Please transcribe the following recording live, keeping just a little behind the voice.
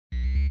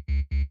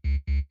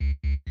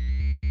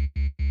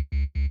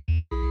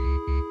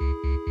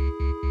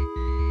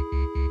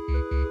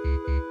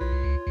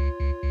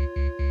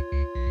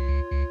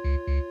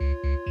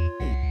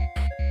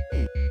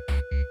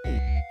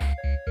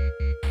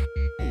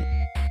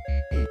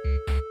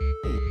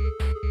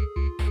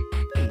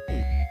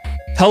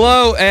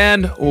Hello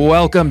and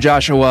welcome,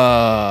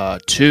 Joshua,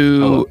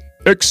 to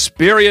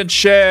Experience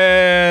Share.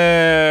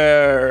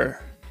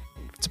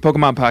 It's a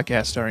Pokemon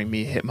podcast starring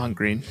me,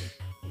 Hitmongreen.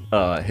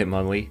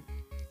 Hitmonlee.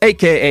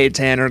 A.K.A.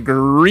 Tanner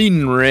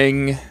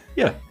Greenring.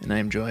 Yeah. And I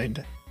am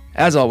joined,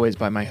 as always,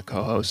 by my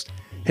co-host,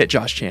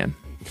 Hitjosh-chan.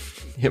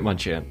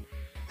 Hitmonchan.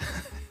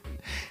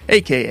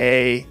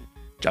 A.K.A.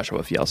 Joshua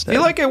Fjellstead. I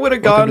feel like I would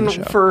have gone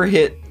for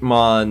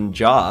Hitmon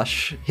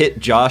Josh. Hit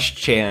Josh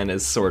Chan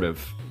is sort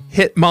of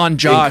Hitmon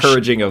Josh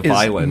encouraging of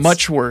violence.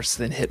 Much worse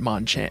than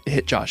Hitmon Chan,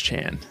 Hit Josh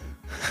Chan.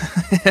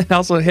 And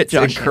also Hit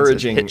Josh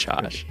encouraging Hit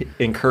Josh.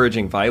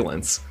 Encouraging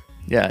violence.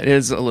 Yeah, it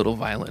is a little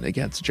violent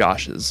against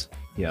Josh's.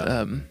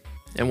 Yeah.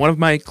 And one of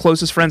my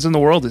closest friends in the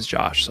world is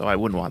Josh, so I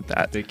wouldn't want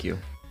that. Thank you.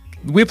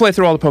 We play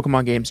through all the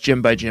Pokemon games,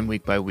 gym by gym,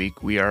 week by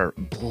week. We are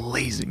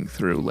blazing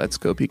through Let's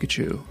Go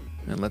Pikachu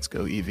and Let's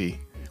Go Eevee.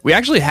 We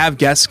actually have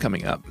guests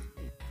coming up,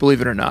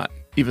 believe it or not,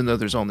 even though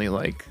there's only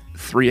like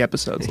 3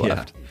 episodes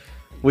left.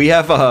 We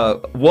have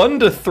 1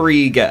 to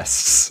 3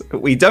 guests.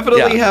 We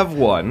definitely have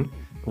 1.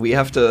 We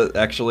have to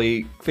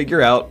actually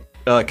figure out,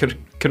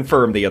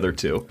 confirm the other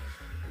 2.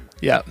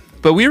 Yeah,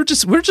 but we're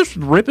just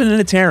ripping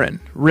and tearing.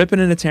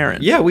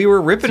 Yeah, we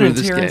were ripping and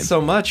tearing game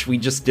so much, we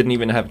just didn't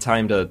even have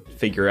time to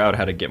figure out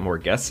how to get more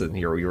guests in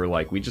here. We were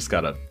like, we just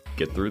gotta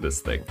get through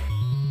this thing.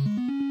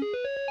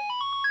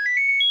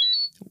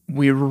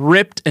 We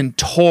ripped and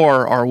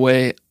tore our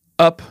way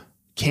up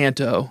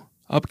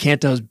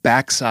Kanto's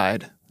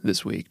backside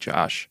this week,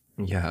 Josh.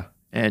 Yeah.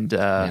 And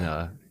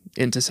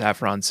into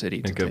Saffron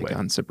City to take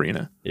on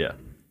Sabrina. Yeah.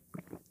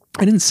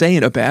 I didn't say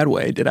in a bad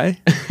way, did I?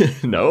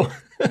 No.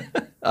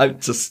 I'm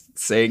just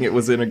saying it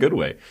was in a good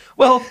way.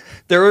 Well,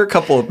 there are a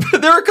couple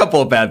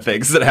of bad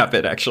things that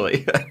happened,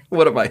 actually.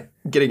 What am I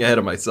getting ahead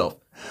of myself?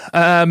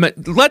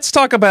 Let's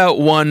talk about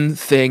one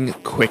thing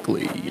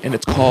quickly, and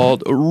it's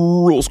called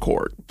Rules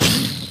Court.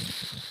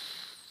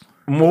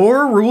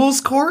 More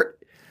Rules Court?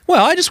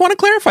 Well, I just want to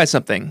clarify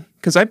something,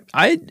 because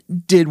I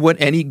did what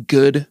any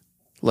good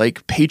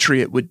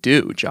patriot would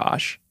do,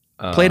 Josh.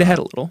 Played ahead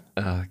a little.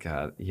 Oh,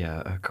 God.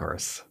 Yeah, of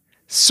course.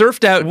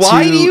 Surfed out.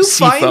 Why do you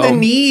find Seafoam. the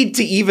need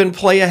to even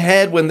play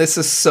ahead when this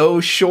is so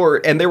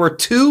short? And there were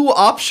 2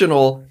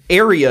 optional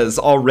areas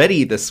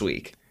already this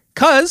week.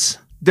 Because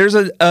there's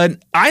an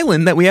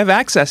island that we have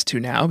access to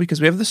now because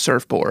we have the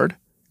surfboard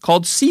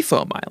called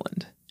Seafoam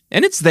Island.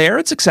 And it's there.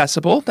 It's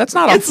accessible. That's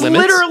not off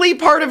limits. It's literally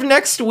part of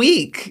next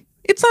week.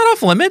 It's not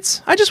off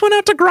limits. I just went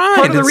out to grind.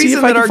 Part of the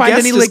reason that our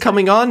guest is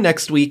coming on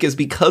next week is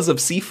because of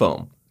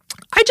Seafoam.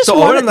 I just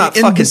so I'm not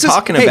fucking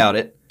talking about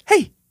it.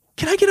 Hey,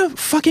 can I get a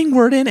fucking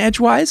word in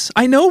edgewise?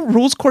 I know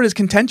Rules Court is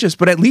contentious,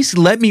 but at least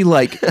let me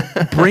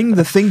bring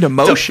the thing to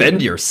motion.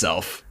 Defend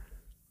yourself.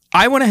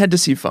 I want to head to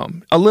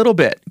Seafoam a little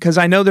bit because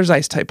I know there's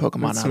ice-type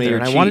Pokemon out there,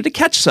 and I wanted to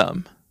catch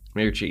some.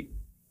 May cheat.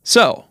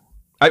 So,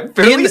 I'm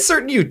fairly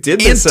certain you did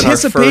this in our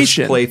first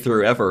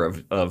playthrough ever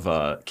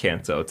of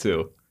Kanto,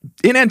 too.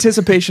 In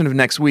anticipation of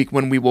next week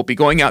when we will be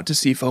going out to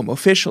Seafoam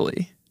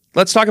officially,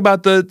 let's talk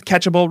about the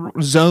catchable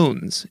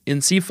zones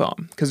in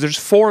Seafoam, because there's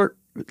 4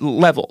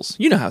 levels.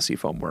 You know how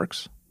Seafoam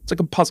works. It's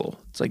like a puzzle.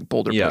 It's like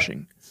boulder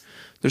pushing.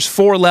 There's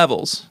 4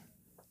 levels,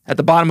 at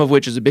the bottom of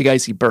which is a big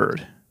icy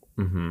bird.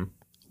 Mm-hmm.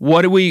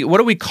 What are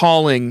we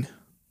calling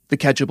the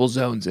catchable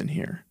zones in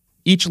here?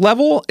 Each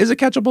level is a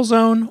catchable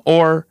zone,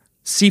 or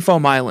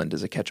Seafoam Island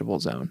is a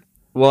catchable zone?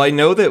 Well, I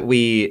know that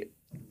we,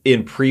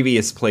 in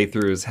previous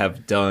playthroughs,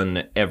 have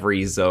done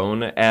every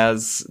zone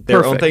as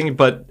their own thing,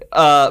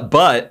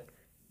 but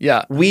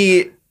yeah,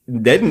 we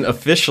didn't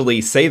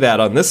officially say that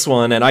on this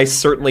one, and I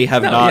certainly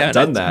have not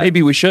done that.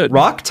 Maybe we should.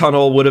 Rock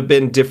Tunnel would have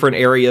been different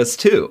areas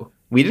too.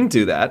 We didn't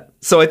do that.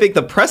 So I think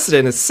the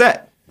precedent is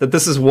set that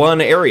this is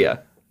one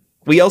area.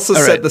 We also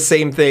said the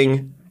same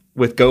thing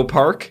with Go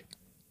Park.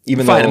 I'm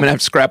going to have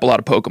to scrap a lot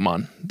of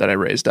Pokemon that I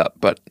raised up.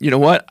 But you know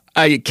what?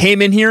 I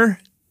came in here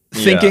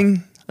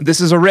thinking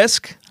this is a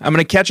risk. I'm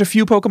going to catch a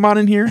few Pokemon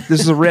in here.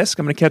 This is a risk.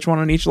 I'm going to catch one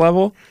on each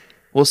level.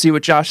 We'll see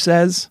what Josh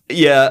says.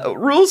 Yeah,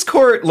 Rules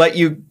Court let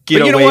you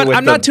get away with you know what?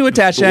 I'm not too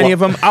attached to any of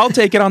them. I'll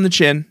take it on the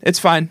chin. It's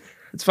fine.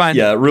 It's fine.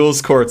 Yeah,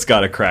 Rules Court's got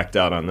to crack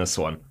down on this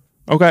one.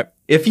 Okay.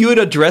 If you had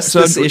addressed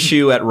this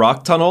issue at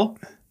Rock Tunnel,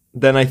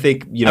 then I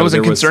think, I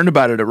wasn't concerned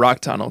about it at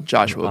Rock Tunnel,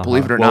 Joshua,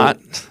 believe it or not.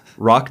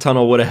 Rock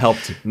Tunnel would have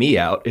helped me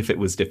out if it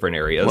was different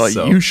areas.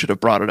 Well, you should have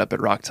brought it up at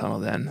Rock Tunnel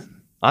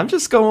then. I'm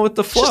just going with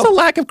the flow. It's just a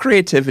lack of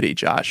creativity,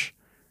 Josh.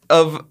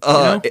 Of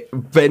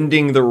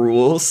bending the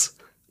rules.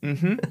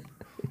 Mm-hmm.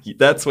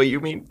 That's what you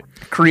mean?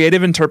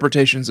 Creative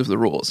interpretations of the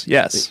rules,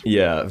 yes.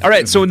 Yeah. All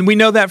right, so we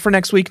know that for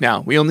next week now.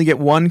 We only get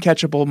 1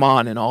 catchable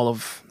Mon in all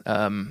of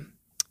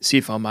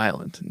Seafoam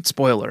Island. And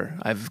spoiler,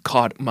 I've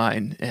caught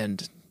mine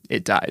and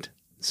it died.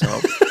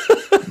 So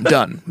I'm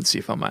done with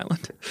Seafoam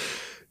Island.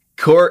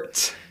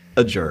 Court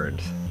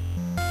adjourned.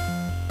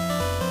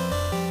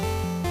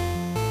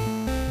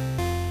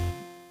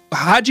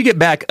 How'd you get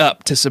back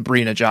up to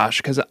Sabrina, Josh?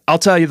 Because I'll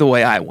tell you the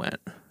way I went.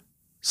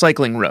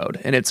 Cycling road,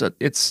 and it's a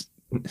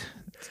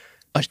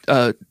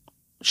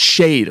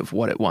shade of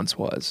what it once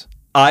was.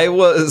 I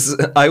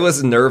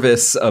was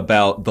nervous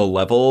about the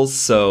levels,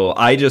 so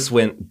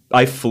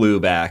I flew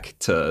back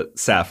to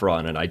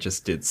Saffron and I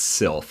just did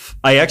Silph.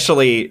 I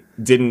actually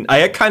didn't,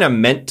 I kind of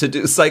meant to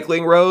do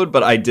Cycling Road,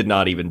 but I did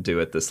not even do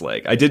it this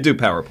leg. I did do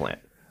Power Plant.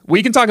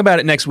 We can talk about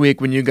it next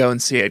week when you go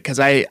and see it, because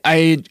I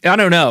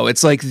don't know.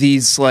 It's like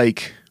these,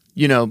 like,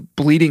 you know,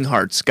 bleeding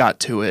hearts got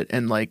to it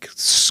and like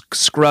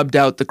scrubbed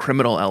out the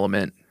criminal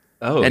element.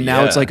 Oh, and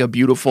now it's like a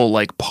beautiful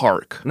like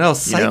park. No,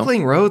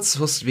 Cycling Road's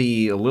supposed to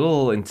be a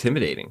little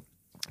intimidating.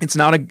 It's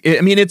not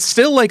it's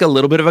still like a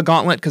little bit of a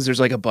gauntlet because there's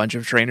like a bunch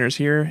of trainers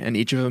here and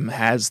each of them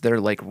has their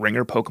like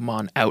ringer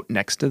Pokemon out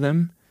next to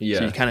them. Yeah.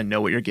 So you kind of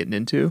know what you're getting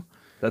into.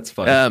 That's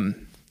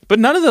fun. But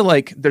none of the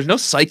like, there's no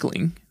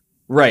cycling.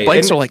 Right.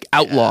 Bikes are like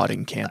outlawed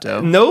in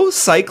Kanto. No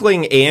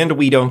cycling, and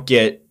we don't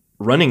get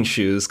running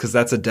shoes because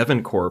that's a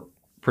Devoncorp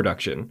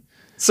production.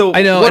 So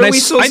I know, what are we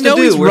supposed to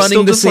do? He's We're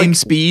running the same like,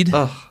 speed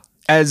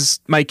as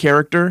my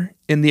character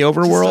in the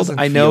overworld.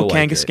 I know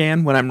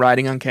Kangaskhan when I'm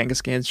riding on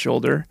Kangaskhan's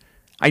shoulder.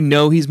 I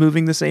know he's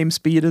moving the same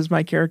speed as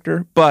my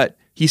character, but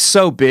he's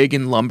so big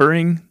and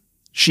lumbering.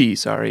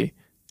 She's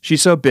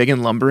so big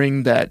and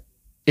lumbering that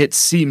it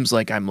seems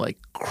like I'm like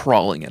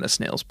crawling at a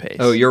snail's pace.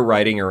 Oh, you're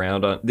riding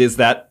around on... Is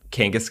that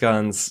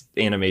Kangaskhan's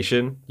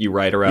animation? You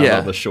ride around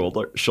on the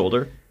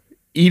shoulder?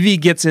 Eevee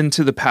gets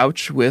into the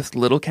pouch with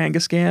little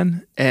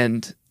Kangaskhan,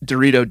 and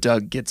Dorito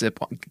Doug gets up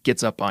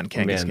on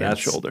Kangaskhan's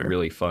shoulder. That's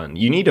really fun.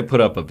 You need to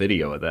put up a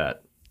video of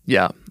that.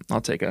 Yeah,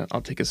 I'll take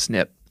a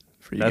snip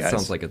for you guys. That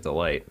sounds like a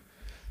delight.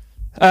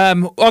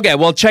 Okay,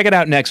 well, check it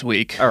out next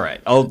week. All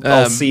right,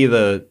 I'll see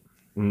the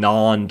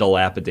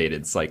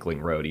non-dilapidated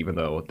Cycling Road, even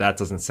though that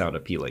doesn't sound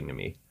appealing to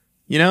me.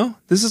 You know,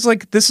 this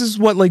is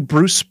what like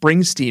Bruce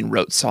Springsteen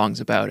wrote songs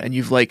about, and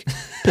you've like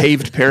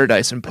paved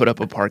paradise and put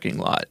up a parking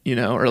lot, you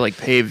know, or like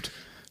paved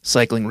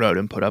Cycling Road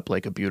and put up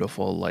like a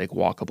beautiful like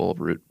walkable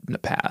route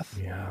path.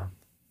 Yeah.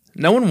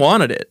 No one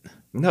wanted it.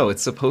 No,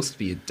 it's supposed to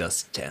be a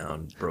dust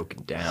town,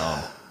 broken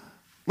down.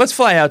 Let's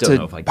fly out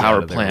to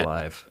Power Plant.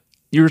 Alive.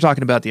 You were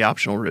talking about the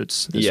optional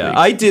routes this week.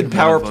 I did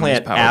Power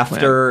Plant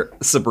after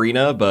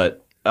Sabrina,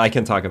 but I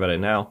can talk about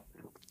it now.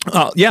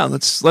 Oh, yeah,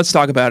 let's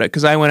talk about it,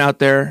 because I went out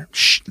there.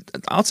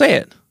 I'll say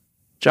it.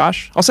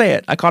 Josh, I'll say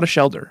it. I caught a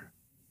Shelder.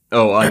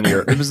 Oh, on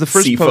your It was the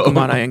first Seafoam.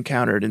 Pokemon I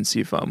encountered in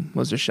Seafoam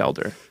was a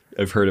Shelder.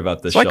 I've heard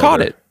about this So Shelder. I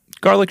caught it.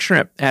 Garlic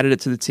Shrimp, added it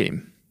to the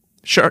team.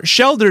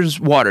 Shelder's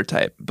water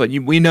type, but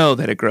we know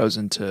that it grows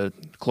into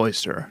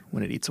Cloyster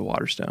when it eats a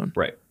water stone.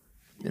 Right.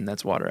 And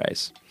that's water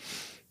ice.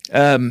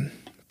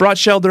 Brought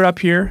Shelder up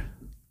here,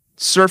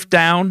 surfed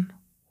down,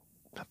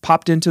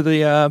 popped into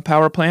the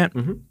power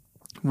plant,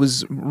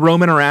 was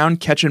roaming around,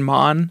 catching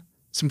Mon.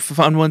 Some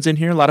fun ones in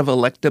here, a lot of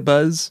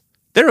Electabuzz.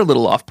 They're a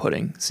little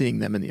off-putting, seeing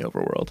them in the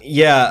overworld.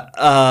 Yeah,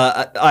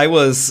 I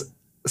was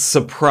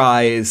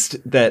surprised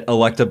that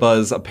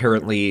Electabuzz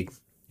apparently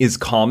is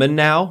common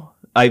now.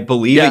 I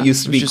believe it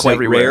used to be quite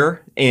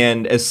rare,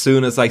 and as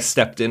soon as I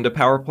stepped into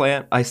Power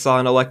Plant, I saw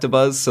an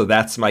Electabuzz, so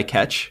that's my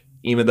catch,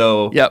 even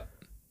though... Yep.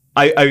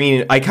 I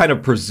mean, I kind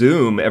of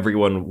presume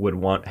everyone would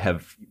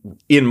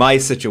in my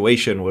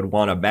situation, would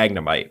want a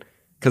Magnemite,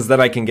 because then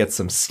I can get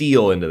some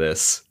steel into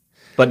this.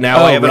 But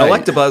now I have an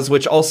Electabuzz,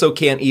 which also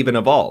can't even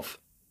evolve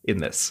in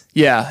this.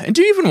 Yeah, and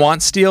do you even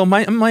want steel?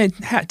 My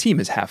team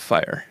is half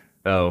fire.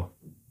 Oh,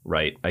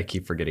 right. I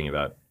keep forgetting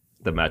about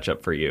the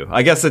matchup for you.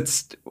 I guess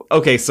it's...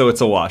 Okay, so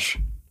it's a wash.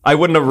 I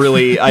wouldn't have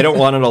really... I don't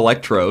want an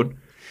Electrode.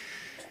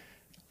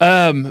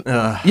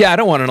 Yeah, I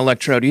don't want an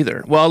Electrode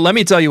either. Well, let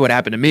me tell you what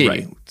happened to me.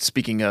 Right.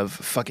 Speaking of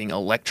fucking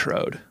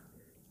Electrode.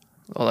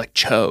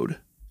 Electrode.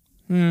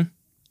 I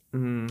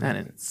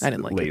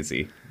didn't like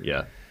lazy.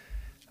 it.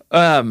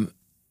 Yeah.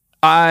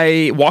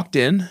 I walked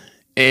in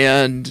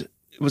and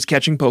was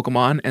catching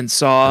Pokemon and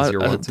saw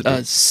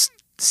a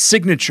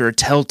signature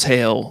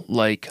telltale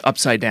like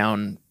upside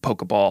down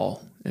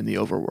Pokeball in the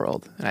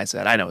overworld. And I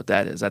said, I know what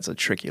that is. That's a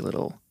tricky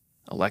little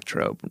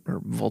Electro or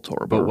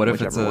Voltorb. But what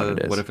if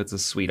it's a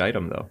sweet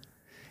item though?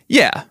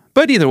 Yeah,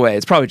 but either way,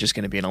 it's probably just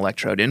going to be an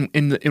Electrode.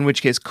 In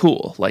which case,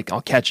 cool. Like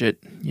I'll catch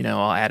it,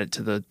 I'll add it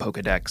to the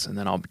Pokedex, and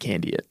then I'll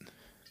candy it.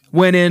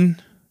 Went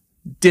in,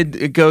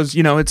 it goes.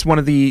 It's one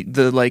of the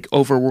like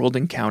overworld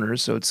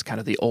encounters, so it's kind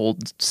of the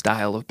old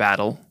style of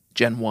battle,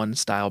 Gen 1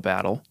 style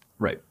battle.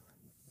 Right.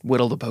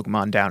 Whittle the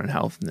Pokemon down in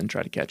health and then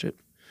try to catch it.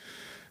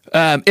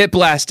 It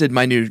blasted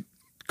my new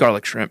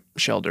Garlic Shrimp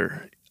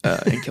Shelder.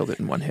 And killed it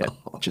in one hit,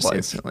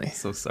 instantly.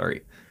 So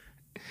sorry.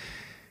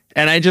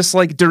 And I just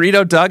like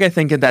Dorito Doug, I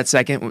think in that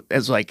second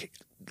as like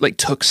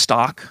took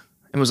stock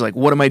and was like,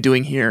 what am I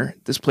doing here?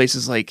 This place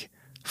is like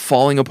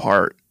falling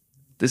apart.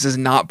 This is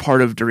not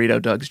part of Dorito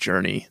Doug's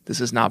journey.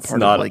 This is not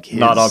part of like his...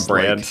 Not on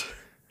brand.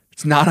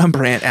 It's not on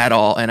brand at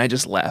all. And I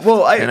just left.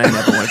 And I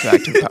never went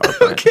back to the Power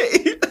Plant.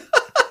 Okay.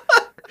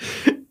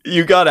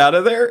 You got out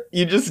of there?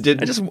 You just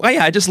didn't?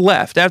 I just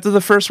left after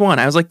the first one.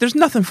 I was like, there's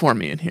nothing for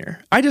me in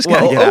here. I just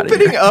gotta get out of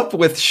here. Opening up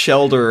with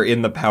Shelder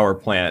in the Power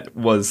Plant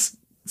was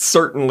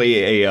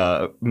certainly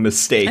a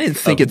mistake. I didn't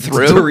think it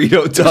through.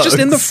 Dorito Doug. I was just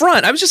in the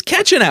front. I was just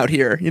catching out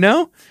here, you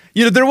know?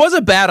 There was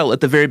a battle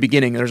at the very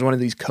beginning. There's one of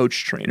these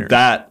coach trainers.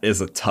 That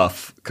is a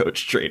tough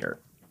coach trainer.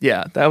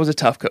 Yeah, that was a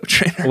tough coach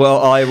trainer.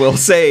 Well, I will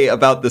say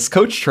about this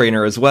coach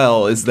trainer as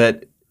well is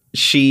that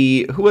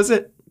who was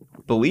it?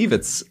 I believe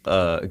it's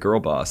a girl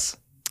boss.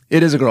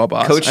 It is a girl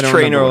boss. Coach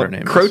trainer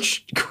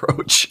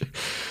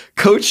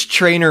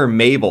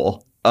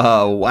Mabel.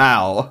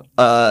 Wow.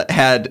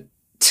 Had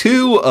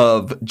 2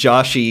 of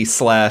Joshi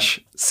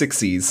 /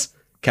 Sixie's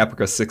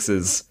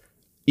Caprica-Six's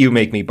You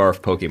Make Me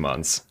Barf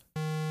Pokemons.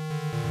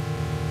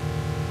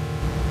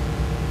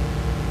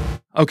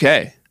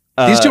 Okay.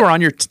 These 2 are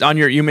on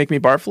your You Make Me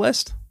Barf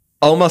list?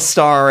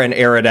 Omastar and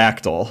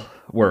Aerodactyl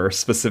were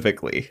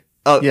specifically.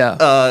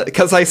 Yeah.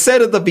 Because I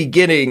said at the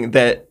beginning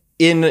that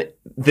in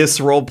this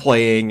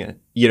role-playing,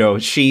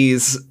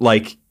 she's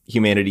like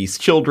humanity's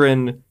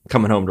children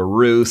coming home to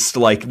roost.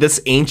 Like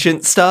this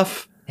ancient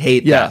stuff,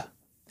 hate that.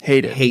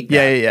 Hate it. Hate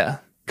that. Yeah.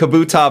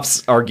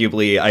 Kabutops,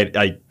 arguably,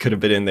 I could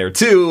have been in there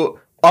too.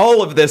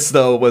 All of this,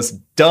 though, was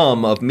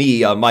dumb of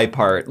me on my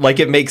part. Like,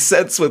 it makes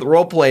sense with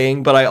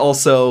role-playing, but I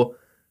also...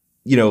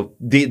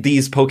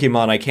 these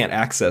Pokemon I can't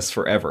access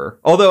forever.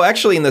 Although,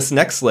 actually, in this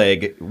next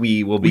leg,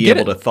 we will be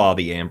able to thaw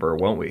the Amber,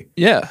 won't we?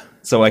 Yeah.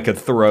 So I could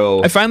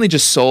throw... I finally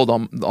just sold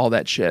all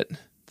that shit.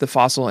 The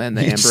fossil and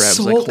the Amber. I was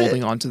like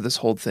holding on to this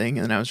whole thing,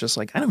 and I was just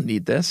like, I don't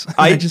need this.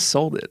 I just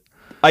sold it.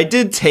 I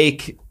did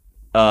take,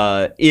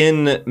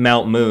 in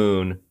Mount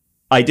Moon,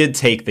 I did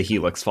take the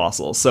Helix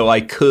fossil, so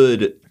I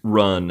could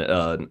run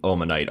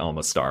Omanite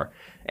Omastar.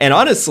 And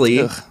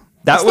honestly...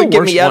 That would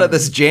get me out of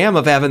this jam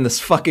of having this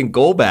fucking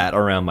Golbat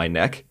around my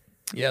neck.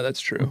 Yeah, that's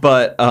true.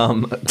 But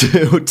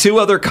 2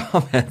 other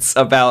comments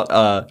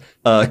about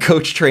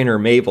coach trainer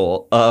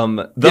Mabel.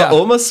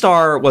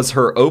 Omastar was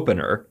her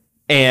opener,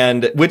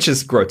 and which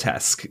is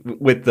grotesque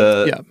with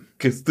the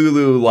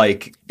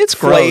Cthulhu it's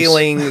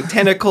flailing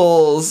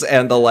tentacles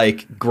and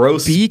the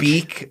gross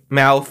beak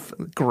mouth,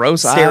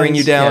 gross staring eyes,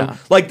 you down. Yeah.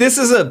 Like this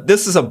is a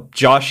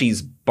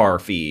Joshi's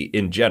Barfy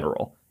in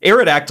general.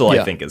 Aerodactyl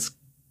I think is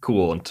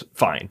cool and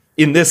fine.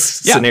 In this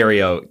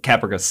scenario,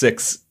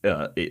 Caprica-Six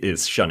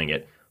is shunning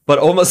it. But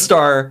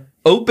Omastar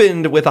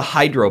opened with a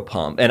Hydro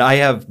Pump, and I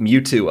have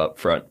Mewtwo up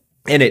front,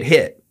 and it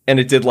hit.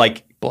 And it did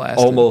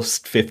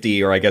almost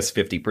 50 or I guess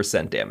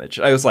 50% damage.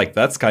 I was like,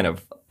 that's kind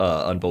of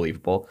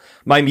unbelievable.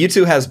 My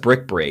Mewtwo has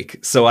Brick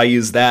Break, so I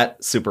use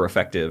that super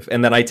effective,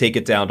 and then I take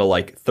it down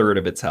to third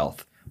of its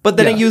health. But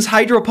then it used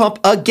Hydro Pump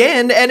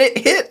again, and it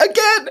hit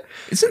again.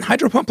 Isn't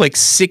Hydro Pump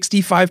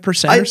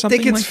 65% or something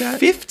like that? I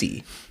think it's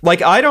 50.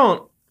 I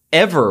don't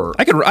ever.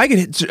 I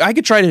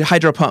could try to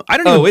Hydro Pump. I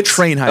don't even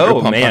train Hydro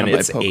Pump. Oh man,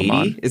 it's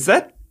 80.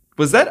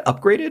 Was that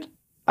upgraded?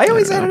 I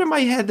always had it in my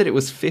head that it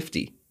was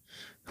 50.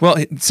 Well,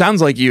 it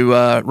sounds like you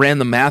ran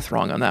the math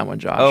wrong on that one,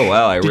 Josh. Oh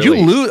wow, Did you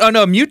lose? Oh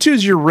no,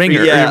 Mewtwo's your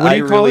ringer. Yeah, what do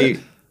you call it?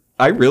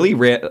 I really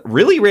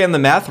ran the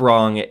math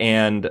wrong,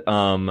 and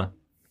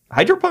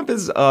Hydro Pump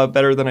is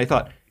better than I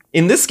thought.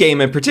 In this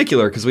game in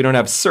particular, because we don't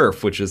have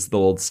Surf, which is the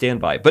old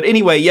standby. But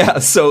anyway,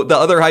 so the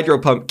other Hydro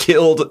Pump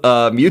killed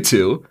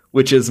Mewtwo,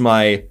 which is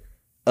my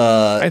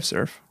I have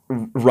Surf.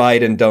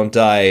 Ride and Don't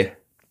Die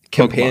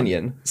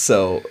companion. Pokemon.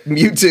 So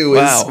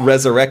Mewtwo is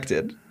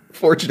resurrected,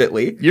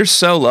 fortunately. You're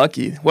so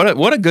lucky.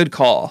 What a good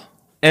call.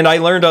 And I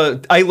learned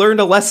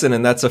a lesson,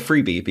 and that's a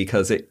freebie,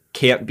 because it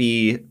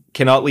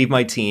cannot leave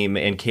my team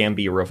and can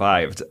be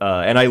revived.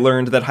 And I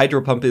learned that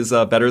Hydro Pump is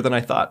better than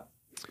I thought.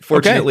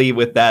 Fortunately,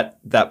 with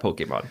that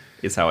Pokemon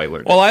is how I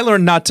learned. Well, I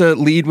learned not to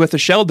lead with a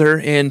Shelder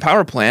in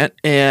Power Plant,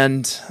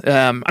 and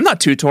I'm not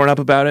too torn up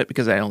about it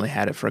because I only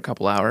had it for a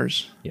couple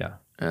hours. Yeah.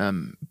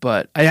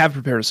 But I have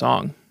prepared a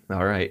song.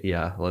 All right.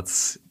 Yeah.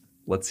 Let's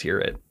hear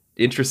it.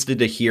 Interested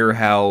to hear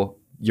how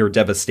your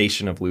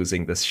devastation of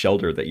losing this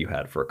Shelder that you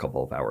had for a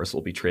couple of hours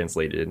will be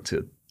translated into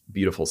a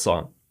beautiful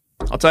song.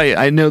 I'll tell you,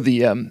 I know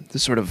the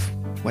sort of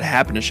what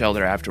happened to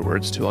Shelder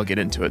afterwards too. I'll get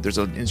into it. There's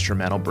an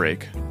instrumental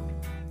break.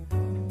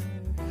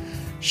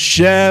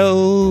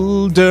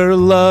 Shelder,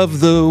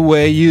 love the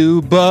way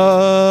you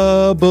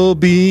bubble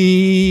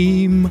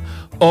beam.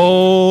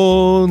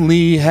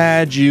 Only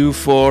had you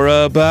for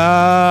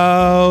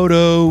about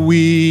a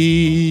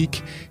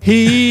week.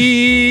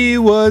 He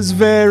was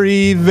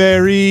very,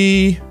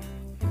 very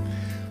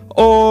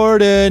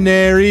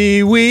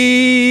ordinary.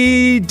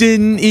 We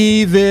didn't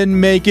even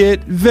make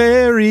it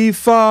very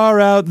far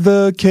out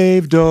the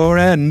cave door,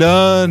 and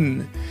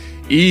none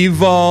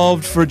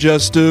evolved for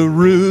just a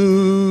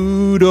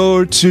root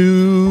or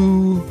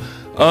two.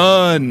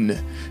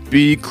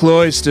 Be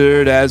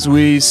cloistered as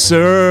we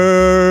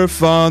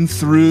surf on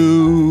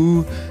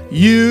through.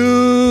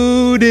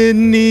 You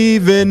didn't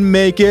even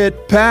make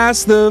it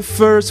past the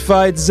first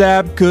fight.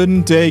 Zap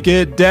couldn't take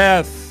it.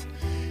 Death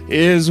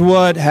is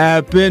what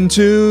happened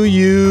to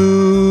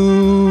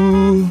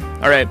you.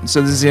 All right,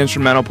 so this is the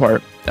instrumental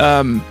part.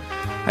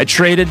 I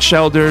traded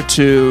Shelder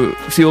to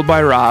Fueled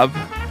by Rob.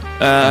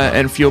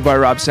 And Fueled by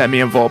Rob sent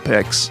me a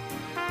Vulpix.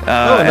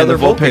 Another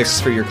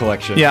Vulpix for your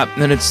collection. Yeah,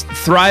 and it's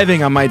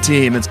thriving on my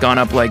team. It's gone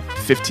up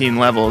 15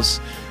 levels.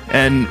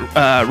 And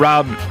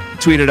Rob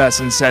tweeted us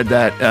and said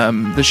that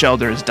the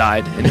Shelder has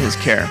died in his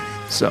care.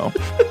 So,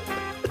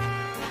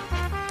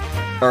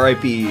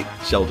 R.I.P.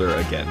 Shelder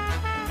again.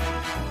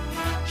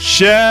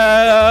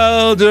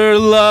 Shelder,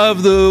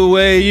 love the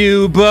way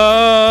you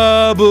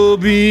bubble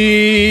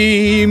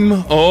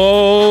beam.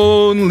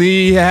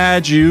 Only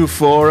had you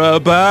for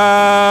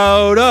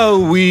about a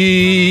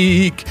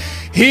week.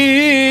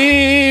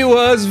 He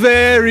was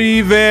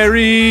very,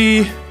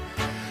 very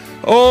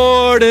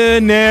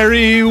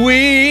ordinary.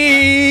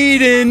 We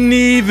didn't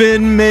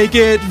even make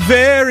it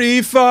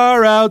very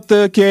far out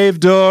the cave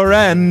door,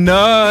 and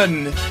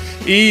none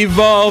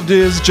evolved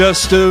is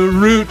just a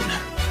root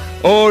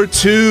or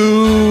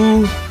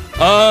two.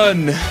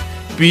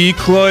 Be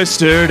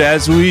cloistered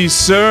as we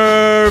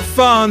surf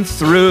on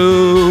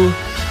through.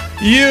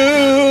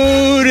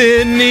 You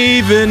didn't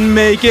even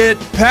make it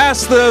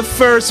past the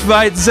first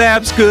fight.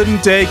 Zaps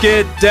couldn't take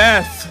it.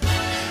 Death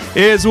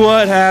is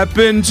what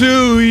happened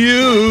to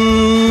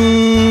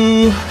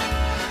you.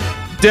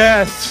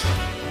 Death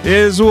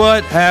is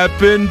what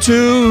happened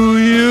to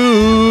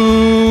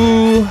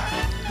you.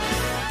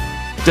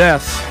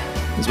 Death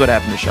is what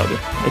happened to Shelder.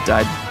 It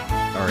died.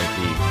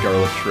 R.I.P.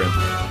 Garlic shrimp.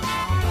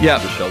 Yeah.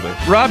 To Shelder.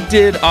 Rob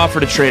did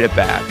offer to trade it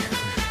back.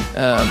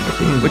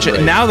 Which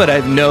right. Now that I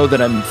know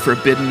that I'm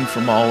forbidden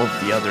from all of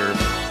the other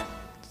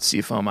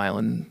Seafoam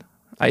Island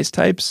ice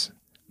types,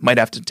 might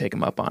have to take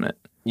him up on it.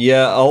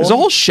 Yeah, there's a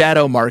whole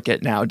shadow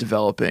market now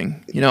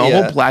developing. A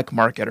whole black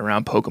market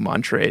around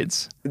Pokemon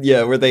trades.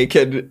 Yeah, where they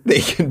can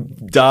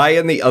die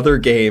in the other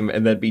game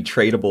and then be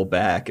tradable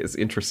back is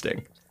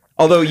interesting.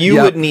 Although you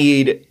would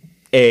need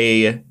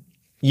a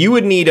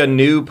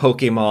new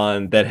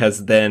Pokemon that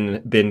has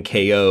then been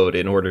KO'd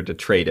in order to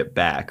trade it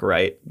back,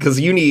 right? Because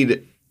you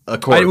need a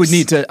corpse. I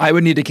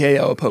would need to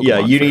KO a Pokemon. Yeah,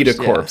 you need a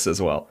corpse as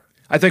well.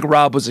 I think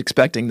Rob was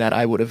expecting that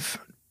I would have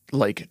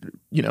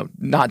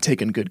not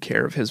taken good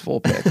care of his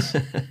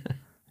Vulpix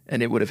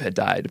and it would have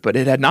died, but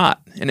it had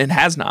not, and it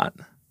has not.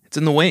 It's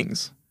in the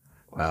wings.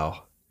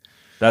 Wow.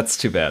 That's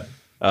too bad.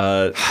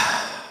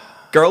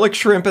 Garlic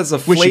shrimp as a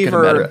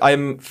flavor,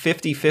 I'm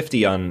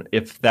 50-50 on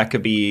if that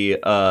could be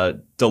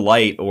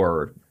delight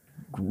or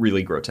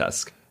really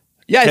grotesque.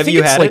 Yeah, I think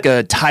it's like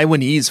a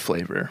Taiwanese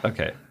flavor.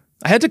 Okay.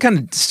 I had to kind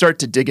of start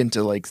to dig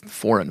into like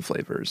foreign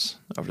flavors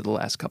over the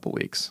last couple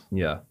weeks.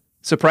 Yeah.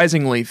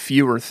 Surprisingly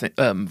fewer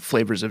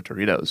flavors of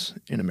Doritos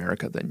in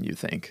America than you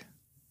think.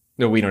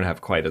 No, we don't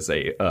have quite as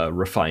a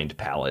refined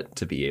palate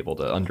to be able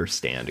to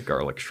understand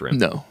garlic shrimp.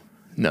 No.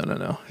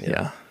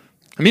 Yeah.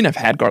 I mean, I've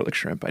had garlic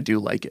shrimp. I do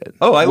like it.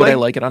 Oh, would I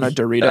like it on a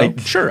Dorito?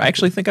 Sure, I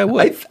actually think I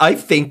would. I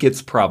think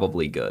it's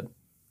probably good.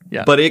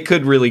 Yeah. But it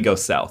could really go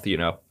south,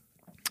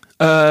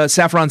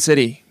 Saffron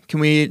City. Can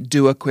we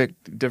do a quick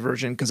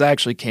diversion? Because I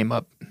actually came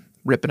up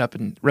ripping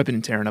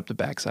and tearing up the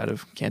backside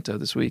of Kanto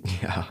this week.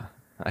 Yeah,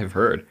 I've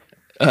heard.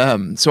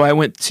 So I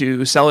went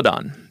to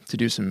Celadon to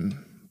do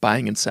some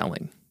buying and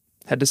selling.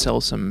 Had to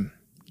sell some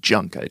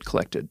junk I had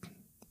collected.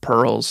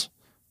 Pearls,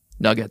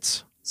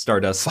 nuggets,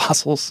 Stardust,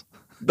 fossils.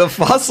 The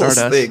fossils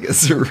thing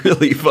is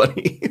really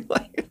funny.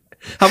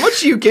 How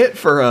much do you get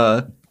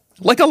for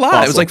like a lot.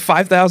 Fossil? It was like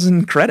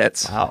 5,000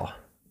 credits. Wow.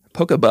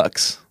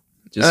 Pokebucks.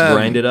 Just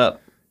grind it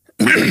up.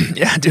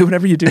 Yeah, do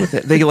whatever you do with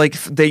it. They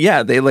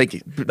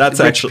that's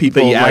actually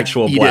people the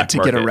actual eat black it to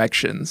market. Get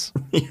erections.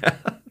 Yeah.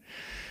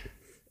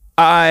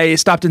 I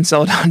stopped in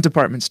Celadon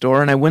department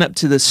store and I went up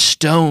to the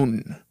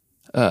stone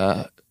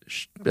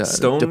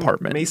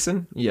department.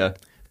 Mason? Yeah.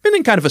 Been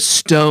in kind of a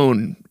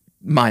stone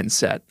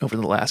mindset over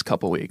the last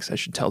couple weeks. I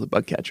should tell the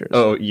bug catchers.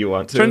 Oh, you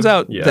want to? Turns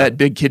out that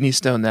big kidney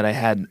stone that I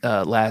had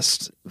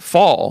last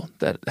fall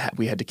that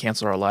we had to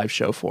cancel our live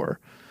show for.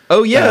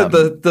 Oh yeah,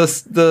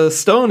 the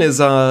stone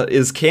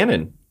is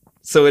canon,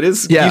 so it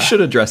is. Yeah. You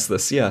should address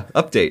this. Yeah,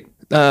 update.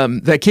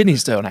 That kidney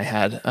stone I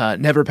had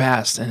never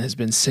passed and has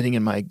been sitting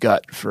in my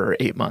gut for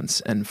 8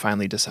 months, and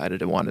finally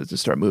decided it wanted to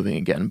start moving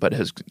again, but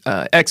has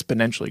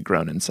exponentially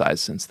grown in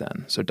size since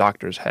then. So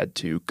doctors had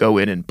to go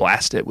in and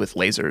blast it with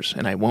lasers,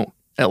 and I won't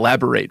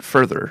elaborate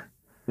further.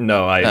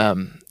 No, I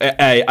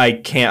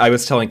can't. I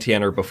was telling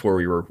Tanner before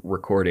we were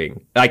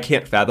recording, I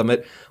can't fathom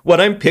it. What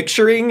I'm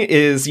picturing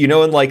is, in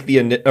like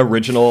the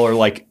original or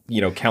like,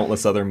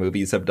 countless other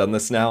movies have done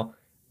this now.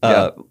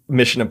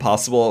 Mission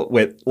Impossible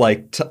with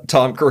like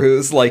Tom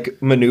Cruise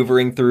like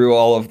maneuvering through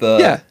all of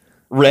the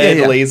red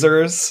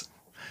lasers.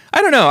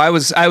 I don't know. I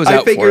was out for it.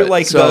 I figure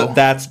like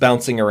that's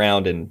bouncing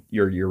around in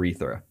your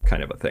urethra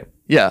kind of a thing.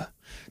 Yeah.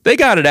 They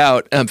got it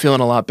out. I'm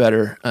feeling a lot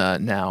better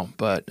now,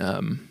 but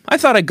I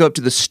thought I'd go up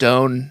to the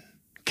stone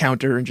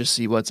counter and just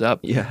see what's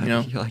up.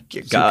 Yeah,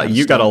 you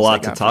got a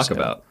lot to talk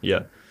about.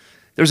 Yeah,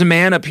 there's a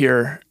man up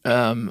here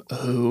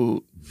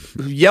who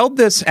yelled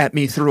this at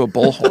me through a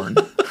bullhorn.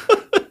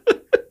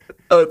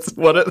 Oh, it's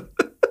one of the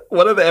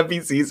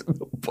NPCs in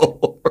the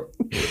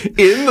bullhorn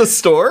in the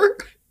store.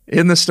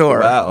 In the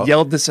store, wow.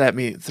 Yelled this at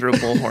me through a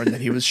bullhorn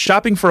that he was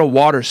shopping for a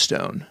water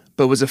stone,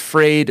 but was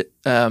afraid.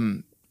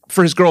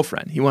 for his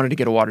girlfriend. He wanted to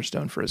get a water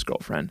stone for his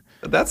girlfriend.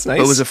 That's nice.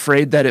 But was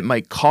afraid that it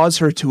might cause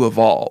her to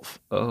evolve.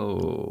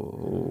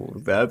 Oh,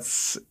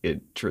 that's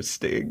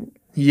interesting.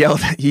 He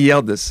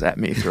yelled this at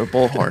me through a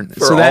bullhorn.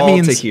 So that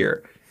means to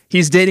hear.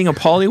 He's dating a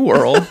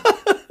Poliwhirl,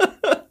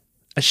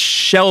 a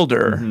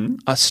Shelder,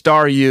 a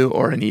Staryu,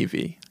 or an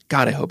Eevee.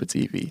 God, I hope it's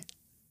Eevee.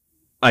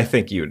 I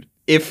think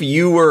if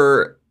you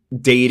were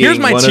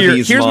dating one of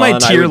these here's Mon, my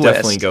tier I would list.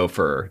 definitely go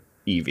for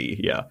Eevee,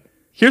 yeah.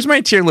 Here's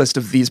my tier list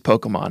of these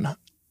Pokemon.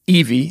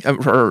 Eevee,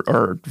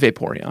 or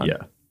Vaporeon.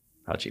 Yeah,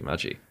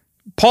 Hachi-Machi.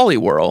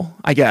 Poliwhirl,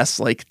 I guess,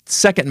 like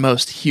second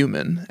most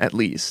human, at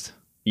least.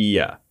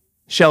 Yeah.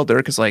 Shelder,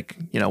 because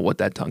what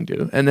that tongue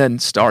do. And then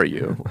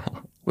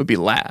Staryu would be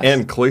last.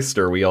 And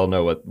Cloyster, we all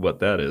know what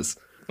that is.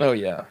 Oh,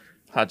 yeah.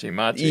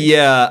 Hachi-Machi.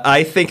 Yeah,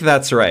 I think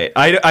that's right.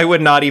 I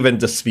would not even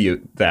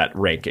dispute that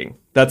ranking.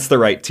 That's the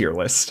right tier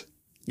list.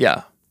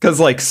 Yeah. Because,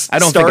 I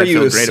don't think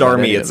Staryu is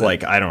Starmie. It's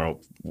like, I don't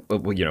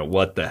know,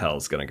 what the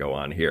hell's going to go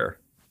on here.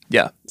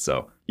 Yeah.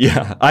 So,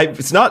 yeah,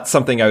 it's not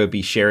something I would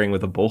be sharing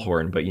with a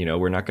bullhorn, but,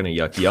 we're not going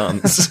to yuck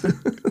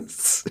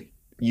yums.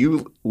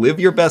 You live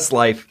your best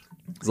life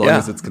as long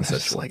as it's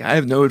consensual. I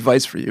have no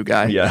advice for you,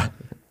 guy. Yeah.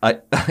 I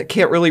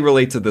can't really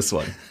relate to this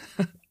one.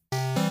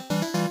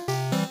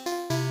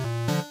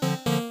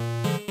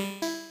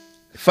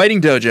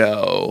 Fighting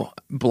Dojo.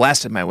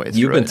 Blasted my way through it.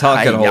 You've been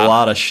talking a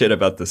lot of shit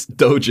about this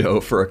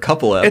dojo for a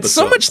couple episodes. It's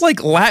so much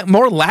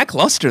more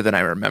lackluster than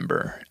I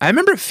remember. I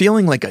remember it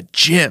feeling like a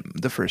gym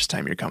the first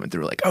time you're coming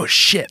through. Like, oh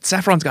shit,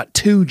 Saffron's got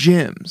 2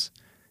 gyms.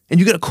 And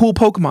you get a cool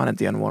Pokemon at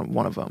the end of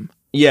one of them.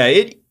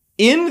 Yeah,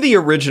 in the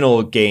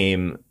original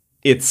game,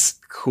 it's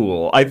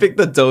cool. I think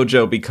the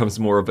dojo becomes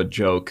more of a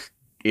joke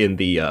in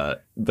the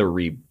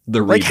reboots.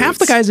 Like half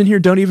the guys in here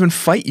don't even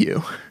fight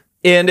you.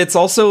 And it's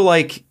also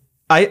like,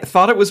 I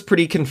thought it was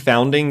pretty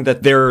confounding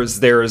that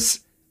there's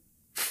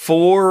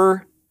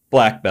 4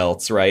 black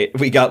belts, right?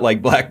 We got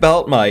like black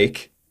belt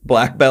Mike,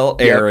 black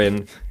belt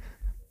Aaron,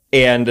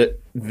 and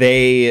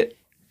they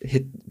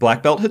hit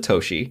black belt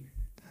Hitoshi.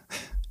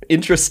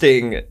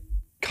 Interesting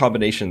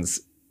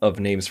combinations of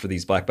names for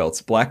these black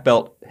belts. Black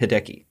belt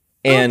Hideki.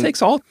 And it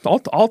takes all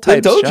types. The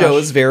dojo Josh.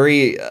 is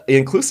very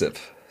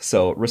inclusive.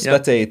 So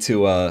respect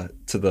to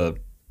the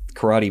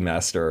karate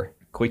master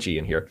Koichi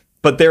in here.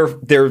 But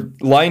they're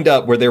lined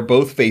up where they're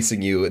both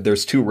facing you.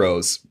 There's 2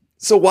 rows.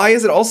 So why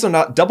is it also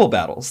not double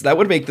battles? That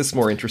would make this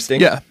more interesting.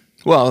 Yeah.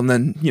 Well, and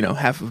then,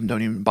 half of them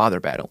don't even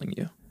bother battling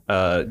you.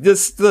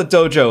 The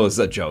dojo is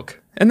a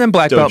joke. And then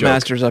black belt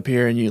master's up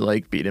here and you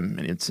beat him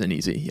and it's an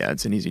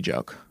easy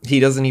joke. He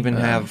doesn't even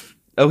have...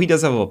 Oh, he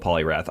does have a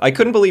Poliwrath. I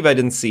couldn't believe I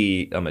didn't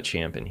see a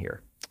Machamp in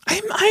here.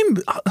 I'm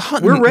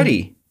hunting. We're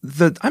ready.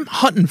 I'm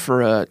hunting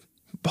for a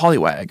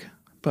Poliwag,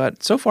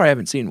 but so far I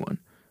haven't seen one.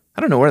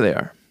 I don't know where they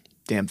are.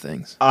 Damn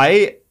things.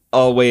 I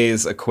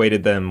always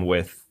equated them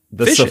with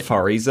the Fishing.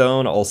 Safari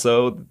Zone.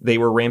 Also, they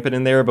were rampant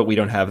in there, but we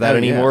don't have that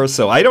anymore. Yeah.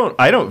 So I don't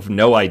have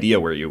no idea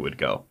where you would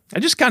go. I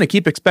just kind of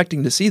keep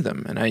expecting to see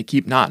them, and I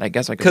keep not. I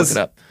guess I could look it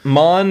up.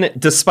 Mon,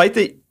 despite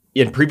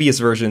in previous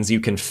versions,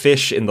 you can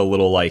fish in the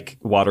little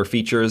water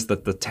features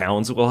that the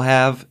towns will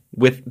have.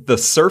 With the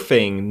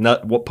surfing,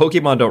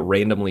 Pokemon don't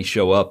randomly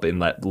show up in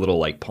that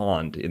little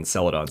pond in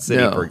Celadon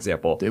City, for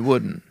example. They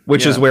wouldn't.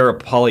 Which is where a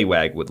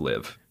Poliwag would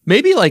live.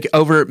 Maybe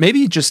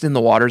maybe just in the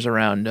waters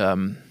around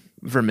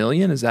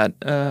Vermilion. Is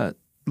that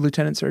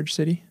Lieutenant Surge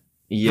City?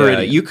 Yeah,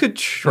 Viridian. You could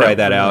try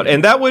that out.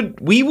 And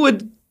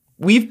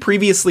we've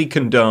previously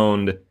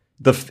condoned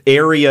the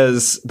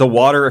areas, the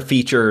water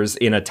features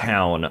in a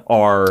town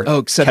are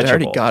except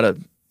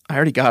catchable. I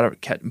already got a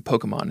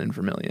Pokemon in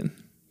Vermilion.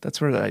 That's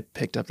where I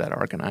picked up that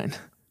Arcanine.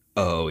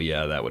 Oh,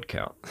 yeah, that would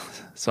count.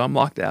 So I'm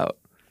locked out.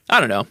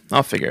 I don't know.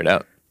 I'll figure it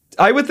out.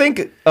 I would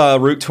think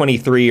Route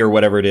 23 or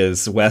whatever it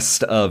is,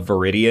 west of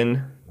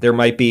Viridian, there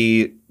might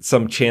be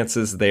some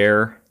chances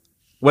there.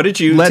 What did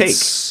you take?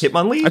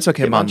 Hitmonlee? I took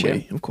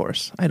Hitmonchan, of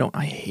course.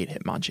 I hate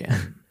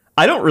Hitmonchan.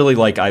 I don't really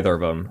like either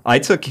of them. I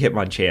took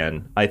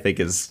Hitmonchan, I think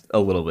is a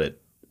little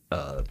bit...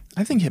 I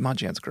think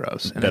Hitmonchan's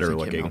gross. And better I think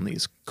looking.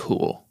 Hitmonlee's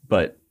cool.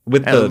 But I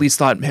at least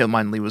thought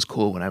Hitmonlee was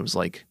cool when I was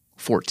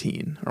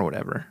 14 or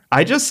whatever.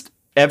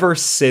 Ever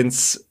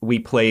since we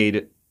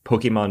played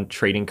Pokemon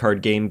trading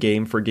card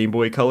game for Game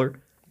Boy Color,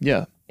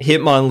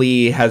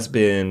 Hitmonlee has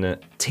been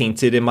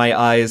tainted in my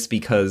eyes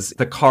because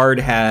the card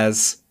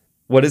has,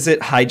 what is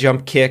it, high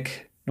jump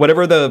kick,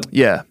 whatever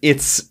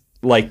its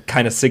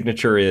kind of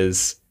signature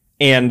is,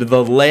 and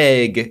the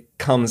leg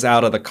comes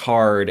out of the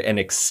card and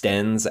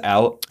extends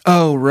out.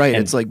 Oh right,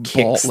 and it's like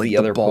kicks the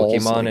other balls,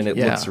 Pokemon, and it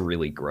looks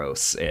really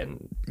gross.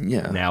 And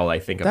now I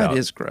think that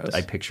is gross.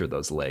 I picture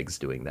those legs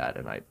doing that,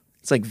 and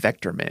it's like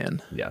Vector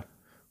Man. Yeah.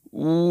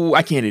 Ooh,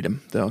 I can't eat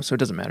him though, so it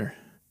doesn't matter.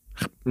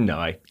 No,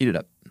 I eat it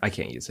up. I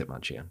can't use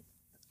Hitmonchan.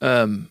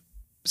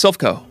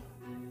 Silphco.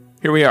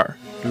 Here we are.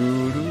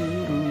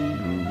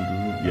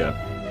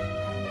 Yeah.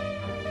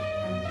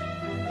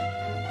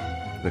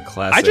 The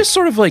classic. I just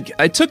sort of I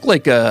took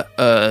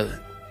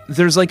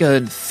there's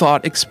a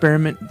thought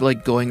experiment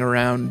going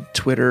around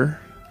Twitter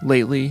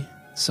lately.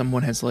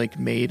 Someone has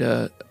made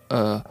a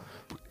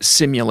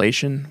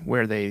simulation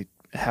where they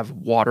have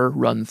water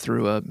run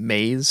through a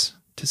maze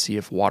to see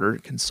if water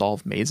can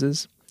solve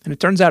mazes. And it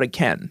turns out it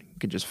can. It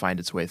can just find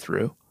its way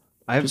through.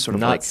 I've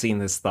not seen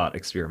this thought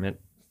experiment.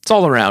 It's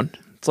all around.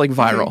 It's like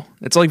viral.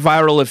 It's like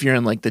viral if you're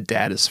in like the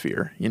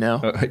datasphere, you know?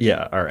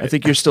 Yeah, all right. I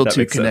think you're still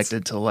too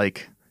connected to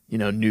like, you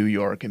know, New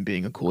York and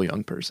being a cool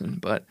young person.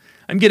 But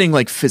I'm getting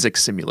like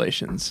physics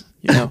simulations,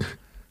 you know,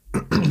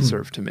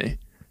 served to me.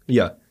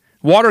 Yeah.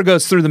 Water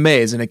goes through the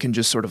maze and it can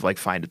just sort of like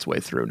find its way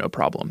through, no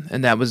problem.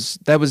 And that was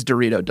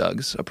Dorito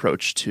Doug's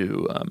approach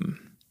to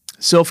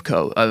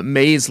Silph, a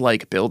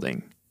maze-like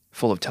building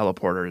full of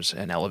teleporters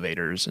and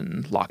elevators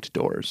and locked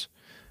doors.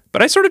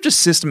 But I sort of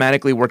just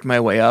systematically worked my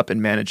way up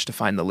and managed to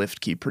find the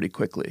lift key pretty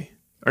quickly.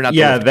 Or not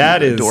the lift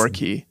key, the door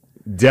key.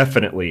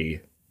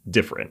 Definitely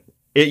different.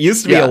 It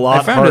used to be a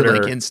lot harder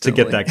to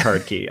get that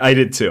card key. I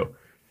did too.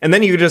 And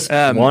then you could just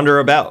wander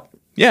about.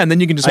 Yeah, and then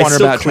you can just wander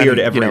about cleared trying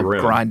to every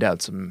room. Grind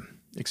out some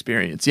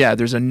experience. Yeah,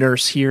 there's a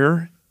nurse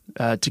here.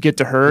 To get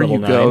to her, level you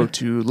 9. go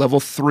to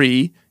level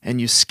 3 and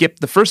you skip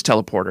the first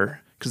teleporter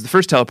because the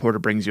first teleporter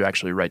brings you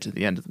actually right to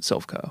the end of the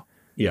Silph.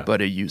 Yeah.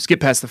 But you skip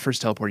past the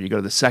first teleporter, you go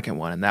to the second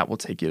one, and that will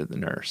take you to the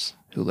nurse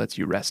who lets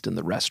you rest in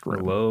the rest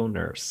room. Hello,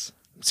 nurse.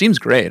 Seems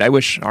great. I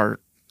wish our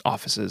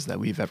offices that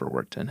we've ever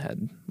worked in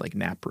had like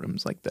nap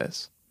rooms like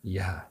this.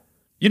 Yeah.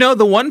 You know,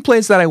 the one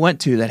place that I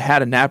went to that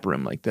had a nap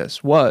room like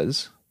this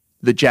was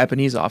the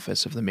Japanese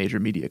office of the major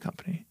media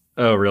company.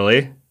 Oh,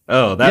 really?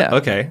 Oh,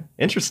 okay.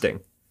 Interesting.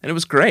 And it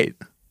was great.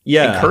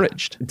 Yeah.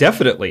 Encouraged.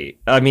 Definitely.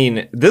 I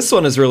mean, this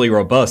one is really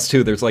robust,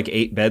 too. There's like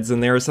 8 beds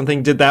in there or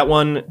something. Did that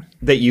one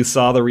that you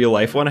saw, the real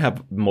life one,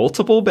 have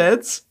multiple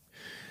beds?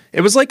 It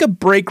was like a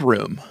break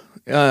room.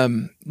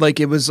 Like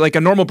it was like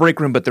a normal break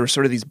room, but there were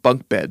sort of these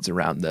bunk beds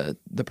around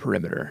the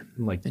perimeter.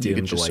 Like and you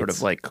could just sort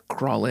of like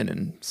crawl in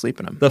and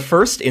sleep in them. The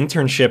first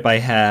internship I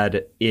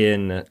had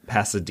in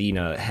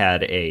Pasadena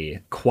had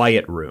a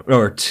quiet room,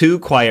 or 2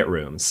 quiet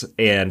rooms.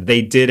 And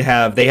they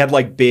had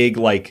like big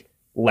like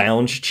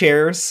lounge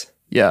chairs.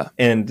 Yeah.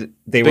 And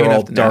they were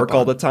all dark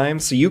all the time.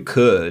 So you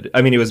could,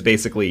 I mean, it was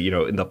basically, you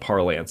know, in the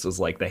parlance, it was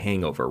like the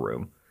hangover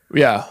room.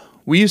 Yeah.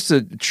 We used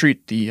to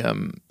treat the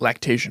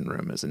lactation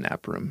room as a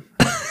nap room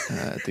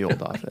at the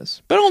old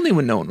office. But only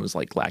when no one was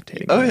like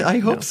lactating. Oh, I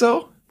hope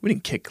so. We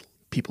didn't kick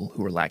people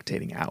who were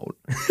lactating out.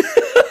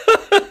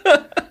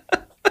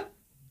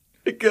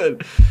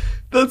 Good.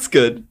 That's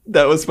good.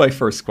 That was my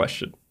first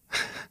question.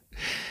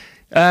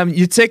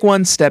 You take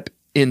one step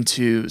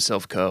into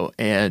Silph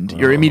and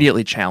you're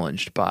immediately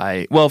challenged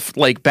by,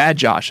 like Bad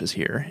Josh is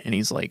here and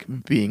he's like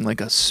being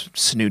like a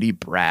snooty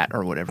brat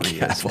or whatever he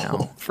is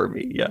now. For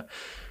me, yeah.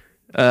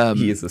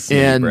 He is a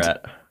snooty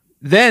brat.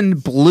 Then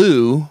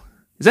Blue,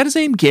 is that his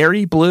name?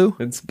 Gary Blue?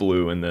 It's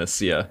Blue in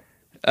this, yeah.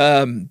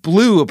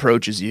 Blue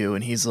approaches you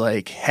and he's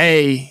like,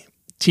 hey,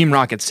 Team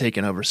Rocket's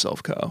taking over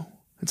Silph.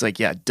 It's like,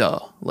 yeah, duh.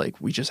 Like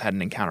we just had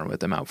an encounter with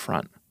them out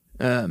front.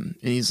 And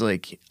he's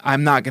like,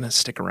 I'm not going to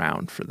stick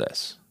around for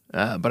this.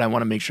 But I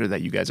want to make sure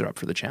that you guys are up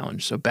for the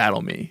challenge. So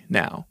battle me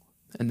now.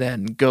 And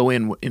then go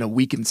in a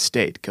weakened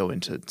state, go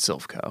into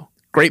Silph.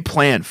 Great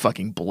plan,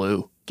 fucking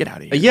Blue. Get out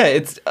of here. Yeah,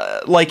 it's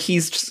like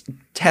he's just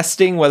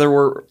testing whether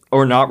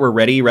we're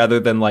ready rather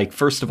than like,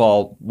 first of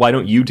all, why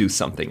don't you do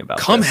something about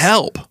Come this?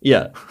 help.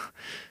 Yeah.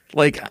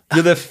 Like,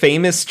 you're the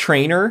famous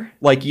trainer.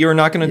 Like, you're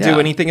not going to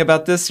do anything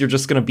about this. You're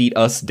just going to beat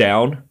us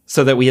down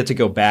so that we have to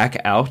go back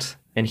out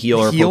and heal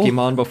our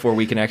Pokemon before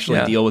we can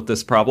actually deal with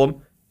this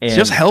problem. And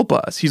just help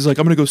us. He's like,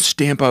 I'm going to go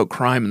stamp out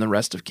crime in the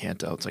rest of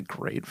Kanto. It's like,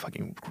 great,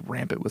 fucking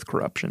rampant with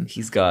corruption.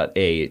 He's got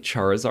a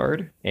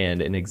Charizard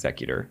and an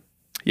Executor.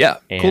 Yeah,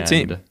 cool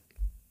team.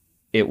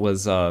 It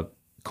was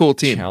cool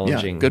team.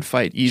 Challenging, good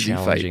fight, easy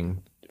challenging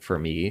fight. For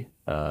me,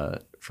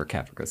 for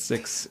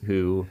Caprica-Six,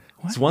 who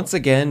is once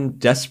again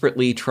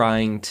desperately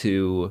trying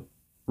to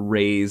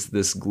raise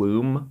this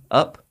gloom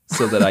up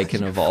so that I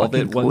can evolve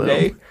it one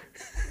day.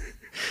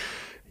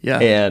 Yeah.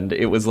 And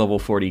it was level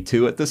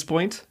 42 at this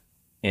point.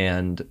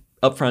 And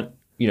up front,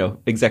 you know,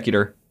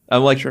 Executor.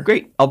 I'm like,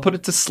 great, I'll put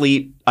it to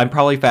sleep. I'm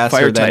probably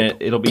faster than it.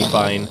 It'll be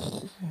fine.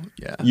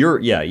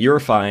 You're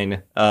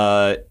fine.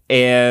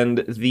 And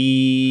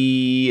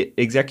the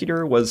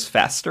Executor was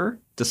faster,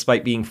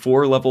 despite being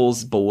 4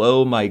 levels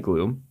below my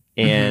Gloom.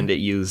 And it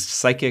used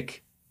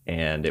Psychic,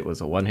 and it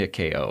was a 1-hit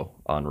KO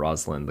on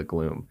Rosalind the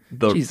Gloom.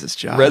 The Jesus,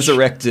 Josh.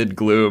 Resurrected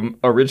Gloom,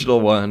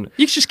 original one.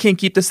 You just can't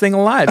keep this thing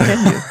alive,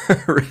 can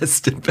you?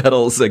 Rested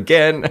petals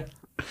again.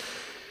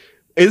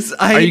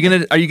 Are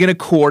you gonna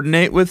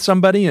coordinate with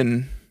somebody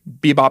and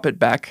bebop it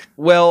back?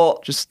 Well,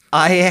 just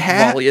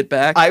volley it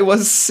back. I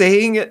was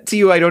saying it to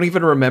you. I don't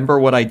even remember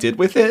what I did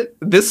with it.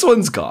 This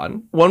one's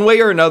gone. One way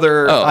or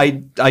another,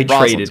 I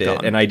traded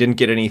it and I didn't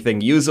get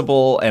anything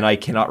usable, and I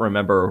cannot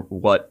remember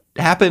what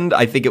happened.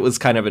 I think it was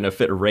kind of in a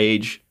fit of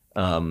rage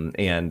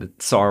and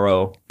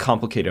sorrow,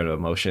 complicated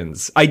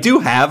emotions. I do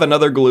have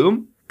another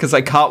Gloom because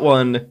I caught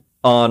one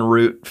on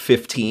Route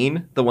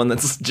 15, the one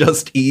that's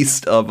just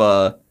east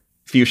of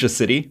Fuchsia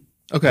City.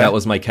 Okay. That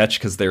was my catch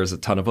because there's a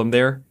ton of them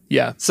there.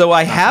 Yeah. So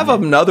I have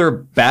another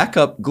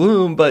backup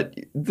Gloom, but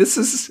this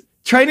is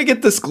trying to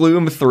get this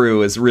gloom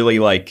through is really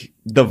like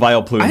the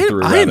Vileplume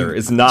through rather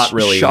is not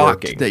really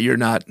shocked working. That you're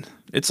not.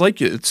 It's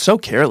like it's so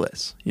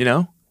careless, you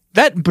know.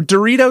 That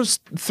Doritos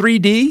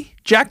 3D,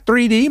 Jack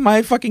 3D,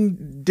 my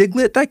fucking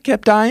Diglett that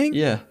kept dying.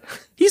 Yeah,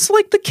 he's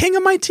like the king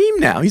of my team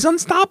now. He's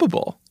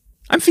unstoppable.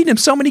 I'm feeding him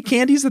so many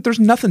candies that there's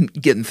nothing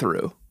getting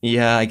through.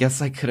 Yeah, I guess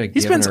I could have.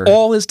 He spends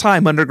all his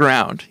time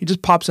underground. He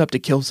just pops up to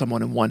kill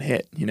someone in one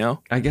hit, you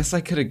know? I guess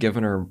I could have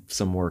given her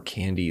some more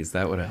candies.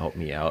 That would have helped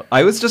me out.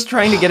 I was just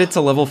trying to get it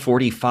to level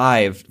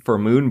 45 for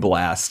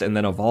Moonblast and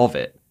then evolve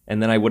it.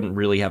 And then I wouldn't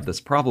really have this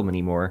problem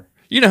anymore.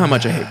 You know how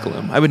much I hate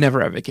Gloom. I would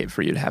never advocate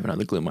for you to have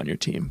another Gloom on your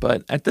team.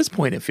 But at this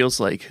point, it feels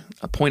like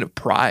a point of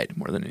pride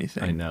more than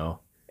anything. I know.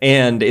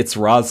 And it's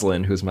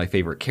Rosalind, who's my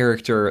favorite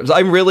character.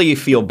 I really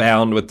feel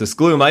bound with this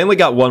Gloom. I only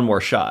got one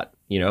more shot,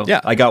 you know?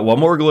 Yeah. I got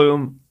one more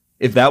Gloom.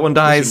 If that one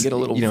dies, get a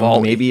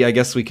little maybe I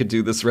guess we could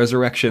do this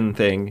resurrection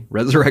thing,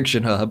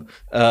 resurrection hub.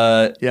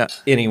 Yeah.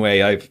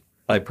 Anyway,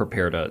 I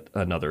prepared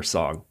another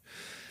song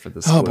for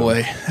this. Oh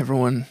boy,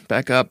 everyone,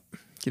 back up,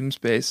 give him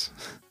space.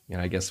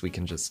 Yeah, I guess we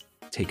can just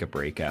take a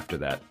break after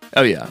that.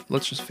 Oh yeah,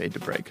 let's just fade to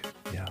break.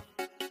 Yeah.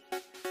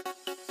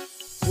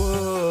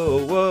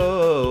 Whoa,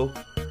 whoa.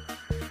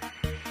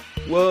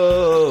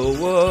 Whoa,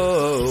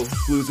 whoa.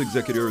 Blues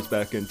Executor's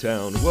back in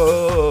town.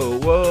 Whoa,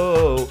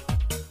 whoa.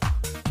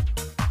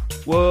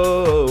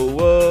 Whoa,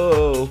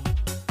 whoa.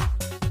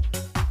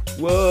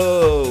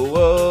 Whoa,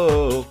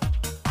 whoa.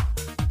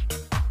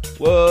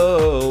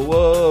 Whoa,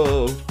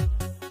 whoa.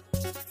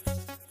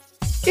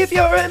 If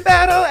you're in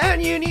battle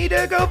and you need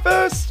to go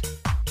first,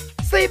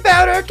 Sleep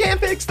Powder can't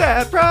fix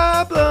that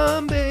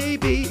problem,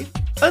 baby.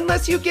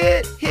 Unless you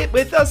get hit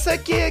with a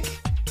psychic,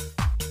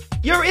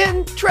 you're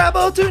in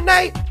trouble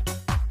tonight.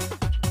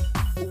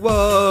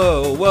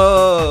 Whoa,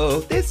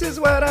 whoa, this is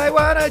what I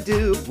wanna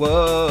do.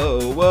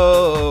 Whoa,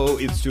 whoa,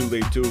 it's too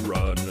late to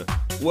run.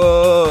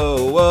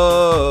 Whoa,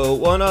 whoa,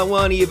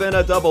 one-on-one, even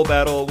a double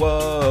battle.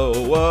 Whoa,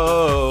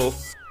 whoa.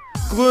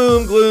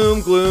 Gloom, gloom,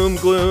 gloom,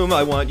 gloom,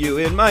 I want you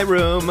in my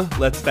room.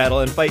 Let's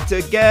battle and fight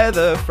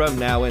together from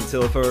now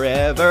until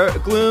forever.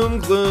 Gloom,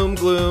 gloom,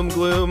 gloom,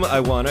 gloom, I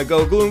wanna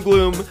go gloom,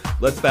 gloom.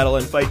 Let's battle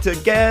and fight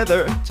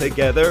together,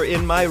 together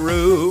in my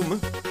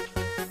room.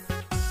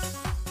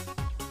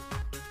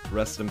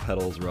 Rest in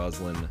petals,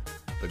 Rosalind,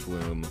 the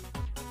gloom,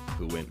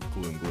 who went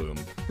gloom, gloom,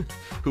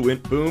 who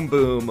went boom,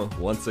 boom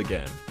once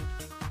again.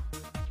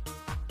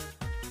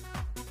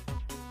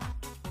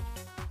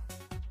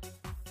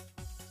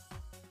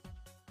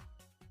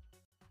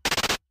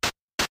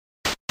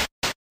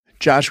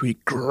 Josh, we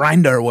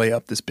grind our way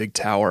up this big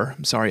tower.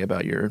 I'm sorry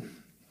about your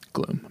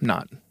gloom. I'm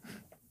not.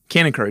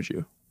 Can't encourage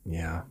you.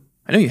 Yeah.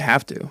 I know you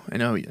have to. I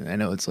know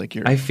it's like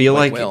you're I feel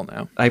like whale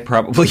now. I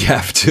probably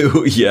have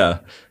to, yeah.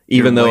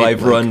 Even though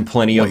I've run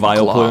plenty of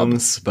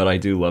Vileplumes, but I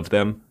do love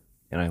them.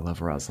 And I love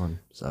Rosalind.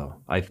 So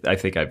I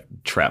think I've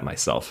trapped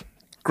myself.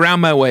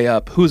 Ground my way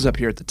up. Who's up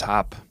here at the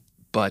top?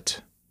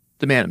 But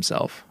the man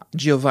himself,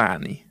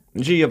 Giovanni.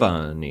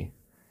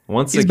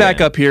 Once He's again.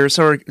 back up here.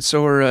 So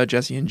are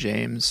Jesse and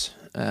James.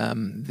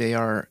 They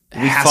are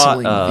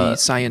hassling the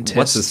scientist.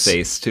 What's his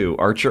face too?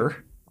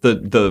 Archer, the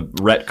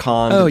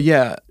retcon. Oh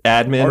yeah,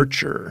 admin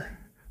Archer.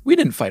 We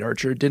didn't fight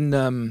Archer. Did we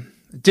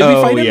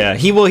fight him? Oh yeah,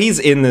 he's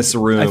in this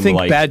room. I think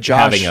like, Bad Josh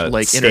having a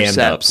like stand up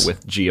intercepts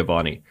with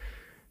Giovanni.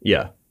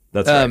 Yeah,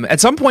 that's right. At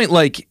some point,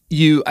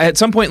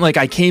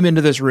 I came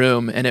into this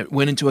room and it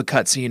went into a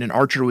cutscene, and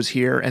Archer was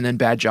here, and then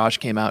Bad Josh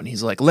came out, and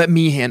he's like, "Let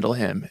me handle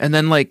him." And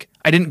then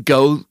I didn't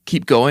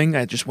keep going.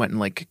 I just went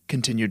and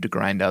continued to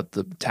grind out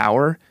the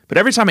tower. But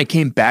every time I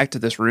came back to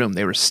this room,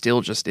 they were still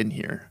just in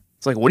here.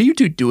 It's like, what are you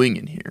two doing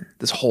in here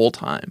this whole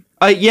time?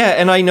 Yeah,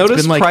 and I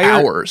noticed it's been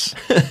hours.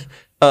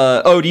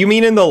 Do you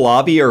mean in the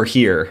lobby or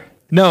here?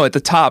 No, at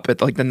the top, at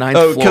the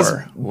ninth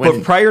floor.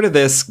 But prior to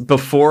this,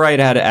 before I'd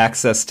had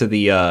access to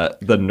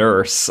the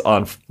nurse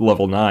on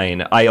level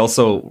 9, I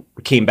also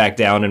came back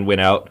down and went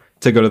out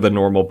to go to the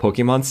normal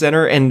Pokemon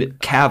Center, and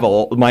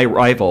Cavil, my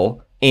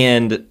rival,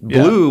 and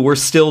Blue were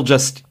still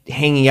just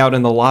hanging out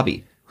in the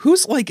lobby.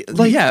 Who's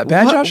Bad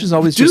Josh is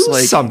always just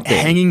something.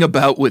 Hanging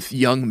about with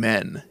young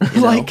men,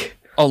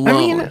 alone. I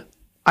mean,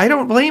 I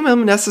don't blame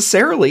him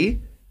necessarily,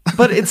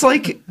 but it's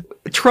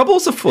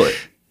trouble's afoot.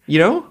 You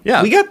know?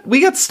 Yeah. We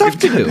got stuff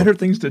to do. Better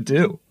things to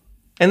do.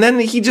 And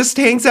then he just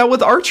hangs out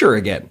with Archer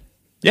again.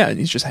 Yeah, and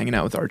he's just hanging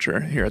out with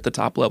Archer here at the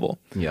top level.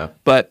 Yeah.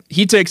 But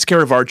he takes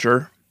care of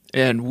Archer,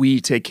 and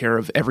we take care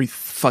of every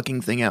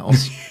fucking thing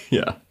else.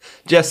 Yeah.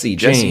 Jesse and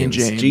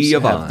James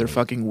Giovanni have their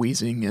fucking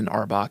wheezing and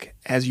Arbok,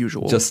 as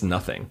usual. Just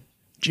nothing.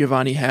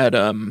 Giovanni had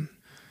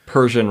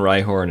Persian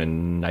Rhyhorn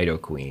and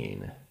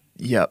Nidoqueen.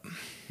 Yep.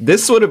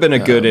 This would have been a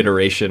good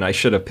iteration. I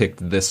should have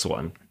picked this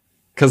one.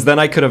 Because then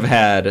I could have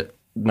had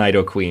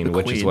Nidoqueen,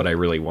 which is what I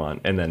really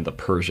want, and then the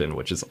Persian,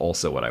 which is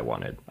also what I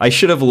wanted. I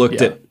should have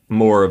looked at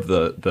more of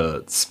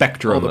the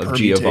spectrum of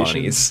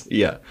Giovanni's.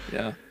 Yeah.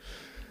 Yeah.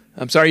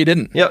 I'm sorry you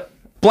didn't. Yep.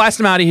 Blast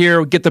him out of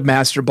here, get the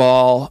Master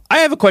Ball. I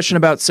have a question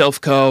about Silph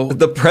Co.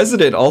 The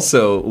president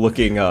also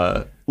looking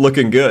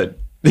good.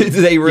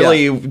 They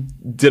really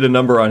did a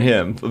number on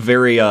him.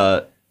 Very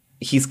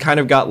he's kind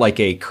of got like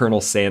a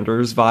Colonel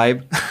Sanders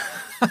vibe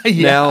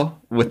now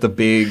with the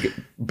big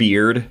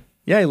beard.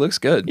 Yeah, he looks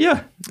good.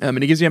 Yeah. And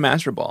he gives you a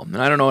Master Ball.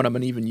 And I don't know what I'm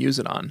going to even use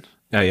it on.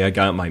 I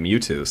got my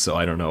Mewtwo, so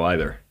I don't know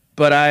either.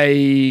 But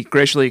I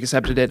graciously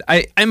accepted it.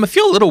 I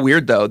feel a little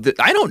weird, though.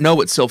 That I don't know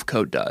what Silph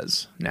Code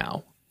does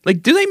now.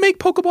 Like, do they make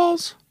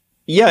Pokeballs?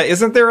 Yeah,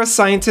 isn't there a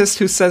scientist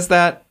who says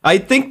that? I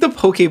think the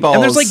Pokeballs...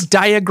 And there's like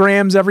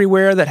diagrams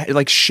everywhere that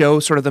like show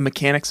sort of the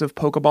mechanics of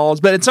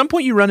Pokeballs. But at some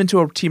point you run into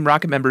a Team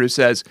Rocket member who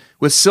says,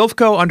 with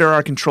Silphco under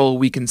our control,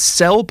 we can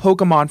sell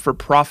Pokemon for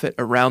profit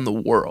around the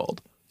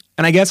world.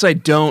 And I guess I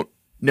don't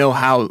know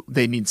how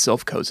they need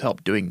Silphco's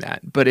help doing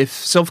that. But if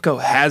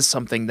Silphco has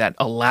something that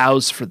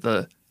allows for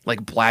the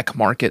like black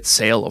market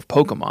sale of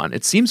Pokemon,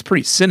 it seems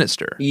pretty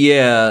sinister.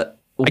 Yeah.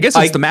 I guess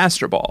it's the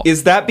Master Ball.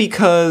 Is that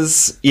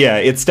because, yeah,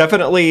 it's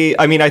definitely,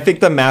 I mean, I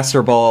think the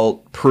Master Ball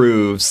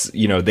proves,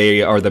 you know,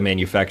 they are the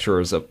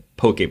manufacturers of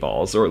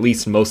Pokeballs, or at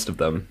least most of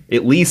them,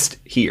 at least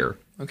here.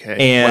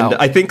 Okay. And wow.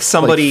 I think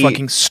somebody... Like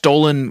fucking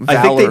stolen valor.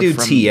 I think they do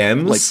from,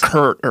 TMs. Like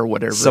Kurt or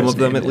whatever. Some of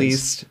them at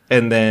least.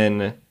 And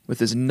then... with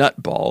his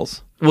nut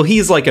balls. Well,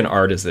 he's like an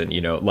artisan, you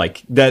know,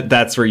 like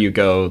that's where you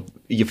go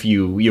if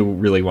you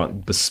really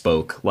want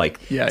bespoke. Like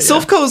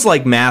Silphco's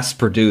like mass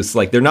produced,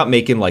 like they're not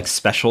making like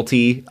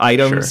specialty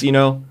items, you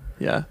know?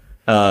 Yeah.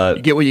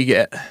 You get what you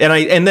get.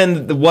 And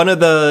then one of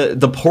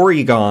the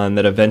Porygon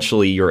that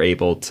eventually you're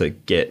able to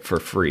get for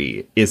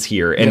free is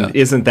here. And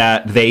isn't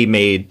that they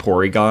made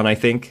Porygon, I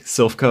think,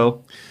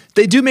 Silphco?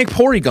 They do make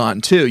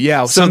Porygon too,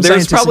 yeah. So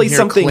there's probably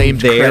something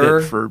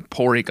there for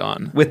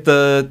Porygon. With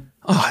the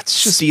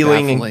it's just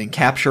stealing baffling. And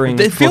capturing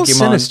It feels Pokemon.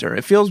 sinister.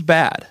 It feels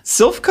bad.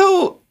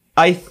 Silphco,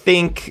 I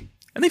think...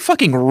 And they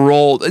fucking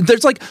rolled.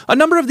 There's like a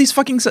number of these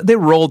fucking... They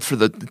rolled for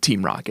the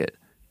Team Rocket.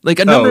 Like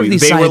a number of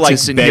these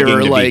scientists in here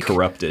are like... be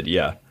corrupted,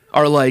 yeah.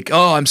 Are like,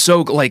 oh, I'm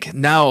so... Like,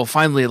 now,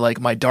 finally, like,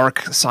 my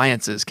dark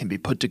sciences can be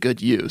put to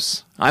good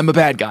use. I'm a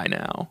bad guy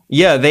now.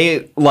 Yeah,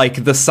 they...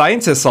 Like, the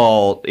scientists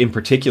all, in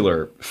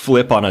particular,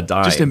 flip on a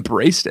dime. Just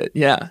embraced it,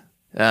 yeah.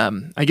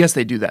 I guess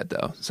they do that,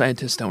 though.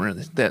 Scientists don't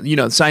really... You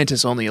know,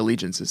 scientists' only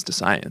allegiance is to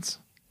science.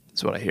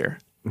 That's what I hear.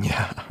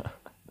 Yeah.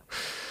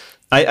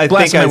 I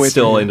think I'm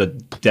still into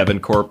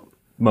Devincorp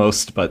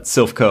most, but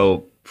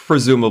Silphco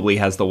presumably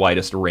has the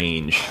widest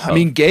range. I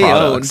mean,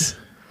 gay-owned,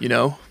 you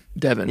know,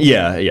 Devin.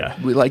 Yeah.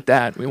 We like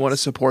that. We want to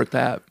support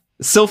that.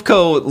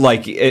 Silphco,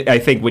 like, I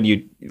think when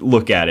you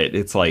look at it,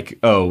 it's like,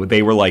 oh,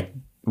 they were, like,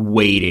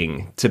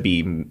 waiting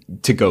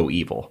to go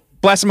evil.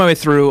 Blasting my way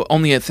through,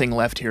 only a thing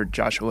left here,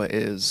 Joshua,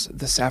 is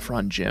the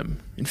Saffron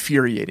Gym.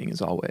 Infuriating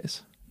as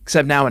always.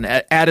 Except now an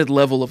added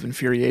level of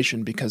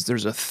infuriation because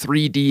there's a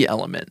 3D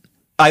element.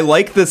 I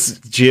like this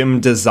gym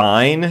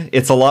design.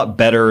 It's a lot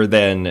better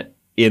than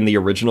in the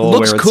original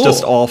where it's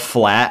just all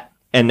flat.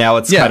 And now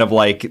it's kind of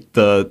like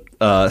the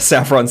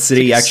Saffron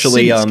City,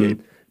 actually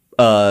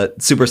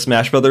Super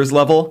Smash Brothers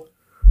level.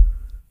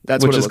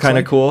 That's which is kind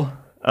of cool.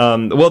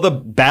 Well, the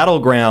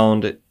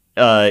battleground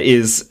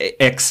is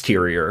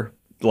exterior,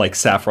 like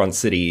Saffron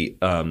City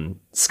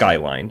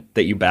skyline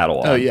that you battle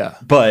on. Oh, yeah.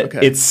 But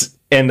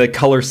and the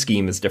color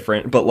scheme is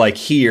different. But like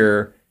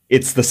here...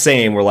 It's the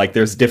same where like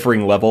there's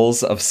differing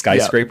levels of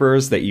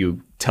skyscrapers that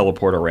you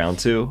teleport around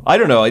to. I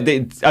don't know.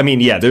 I mean,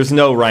 there's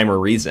no rhyme or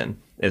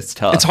reason. It's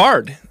tough. It's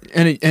hard.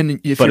 And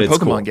if your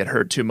Pokemon get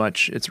hurt too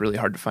much, it's really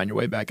hard to find your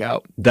way back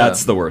out.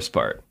 That's the worst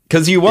part.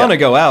 Because you want to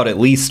go out at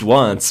least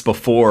once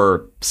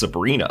before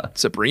Sabrina.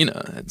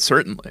 Sabrina,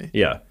 certainly.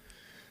 Yeah.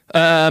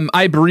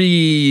 I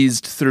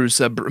breezed through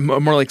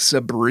more like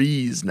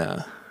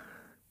Sabrina.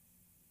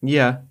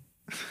 Yeah.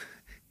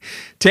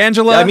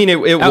 Tangela. I mean, it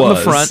was. In the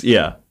front.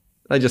 Yeah.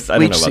 I don't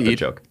know about the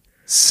joke.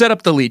 Set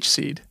up the Leech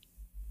Seed.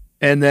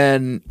 And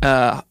then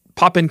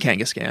pop in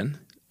Kangaskhan.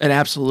 An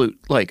absolute,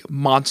 like,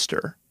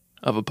 monster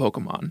of a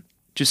Pokemon.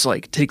 Just,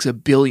 like, takes a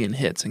billion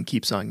hits and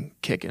keeps on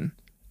kicking.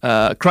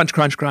 Crunch,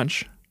 crunch,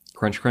 crunch.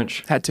 Crunch,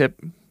 crunch. Hat tip.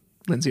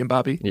 Lindsay and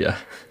Bobby. Yeah.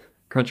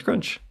 Crunch,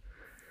 crunch.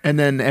 And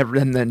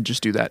then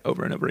just do that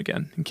over and over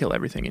again and kill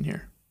everything in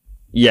here.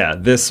 Yeah,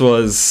 this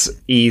was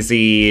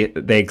easy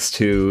thanks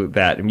to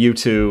that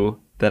Mewtwo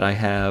that I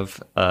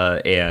have,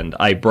 and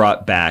I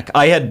brought back...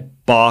 I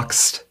had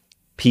boxed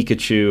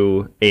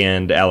Pikachu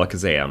and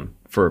Alakazam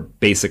for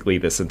basically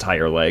this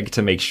entire leg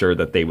to make sure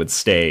that they would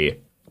stay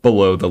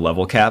below the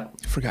level cap.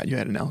 I forgot you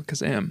had an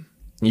Alakazam.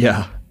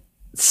 Yeah.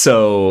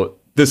 So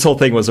this whole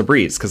thing was a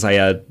breeze, because I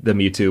had the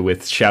Mewtwo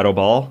with Shadow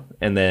Ball,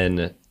 and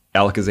then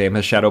Alakazam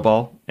has Shadow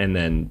Ball, and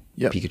then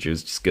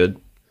Pikachu's just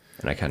good.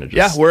 And I kind of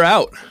just... Yeah, we're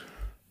out.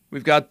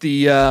 We've got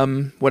the,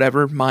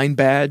 Mind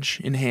Badge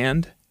in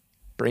hand.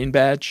 Brain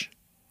Badge.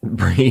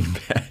 Brain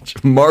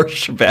Badge.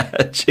 Marsh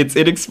Badge. It's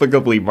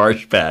inexplicably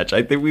Marsh Badge.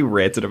 I think we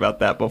ranted about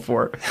that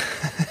before.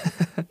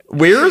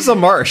 Where is a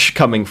marsh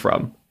coming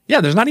from? Yeah,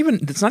 it's not even a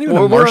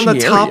marsh. We're on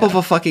the top of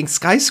a fucking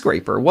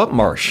skyscraper. What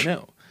marsh? I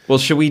know. Well,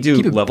 should we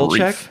do level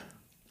check?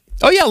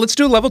 Oh yeah, let's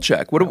do a level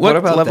check. What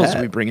about levels did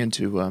we bring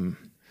into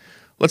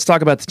let's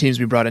talk about the teams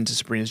we brought into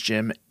Sabrina's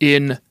gym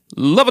in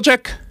level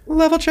check.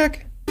 Level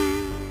check.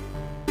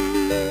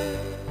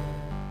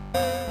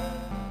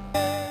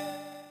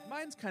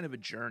 kind of a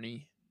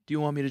journey. Do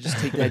you want me to just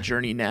take that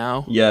journey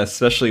now? Yeah,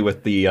 especially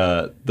with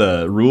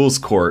the rules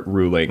court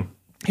ruling.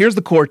 Here's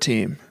the core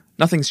team.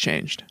 Nothing's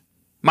changed.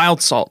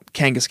 Mild Salt,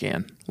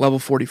 Kangaskhan, level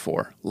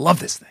 44. Love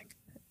this thing.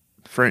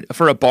 For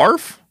a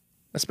barf,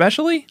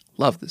 especially,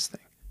 love this thing.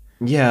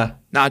 Yeah.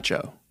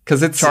 Nacho.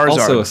 Because it's Charizard.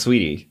 Also a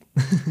sweetie.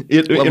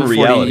 Level in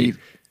reality.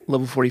 40,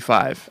 level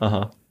 45.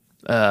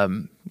 Uh-huh.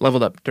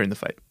 Leveled up during the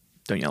fight.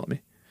 Don't yell at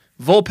me.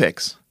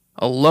 Vulpix,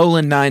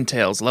 Alolan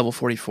Ninetales, level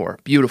 44.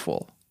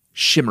 Beautiful.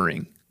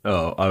 Shimmering.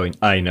 Oh,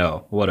 I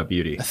know. What a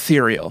beauty.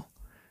 Ethereal.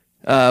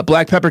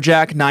 Black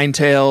Pepperjack,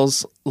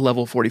 Ninetales,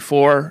 level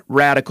 44.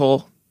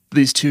 Radical.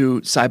 These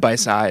two side by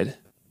side.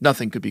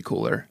 Nothing could be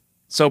cooler.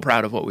 So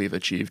proud of what we've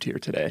achieved here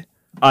today.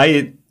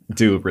 I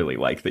do really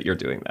like that you're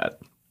doing that.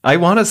 I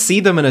want to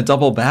see them in a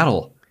double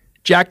battle.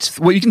 Jacked.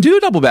 Well, you can do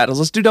double battles.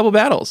 Let's do double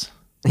battles.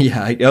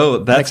 Yeah.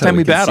 That's next time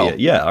we battle. See it.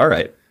 Yeah. All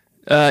right.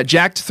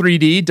 Jacked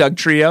 3D, Doug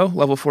Trio,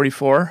 level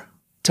 44.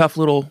 Tough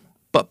little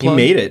butt plug.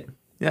 He made it.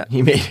 Yeah.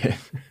 He made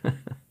it.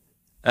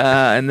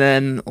 And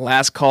then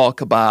Last Call,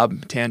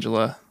 Kebab,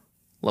 Tangela,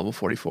 level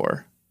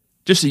 44.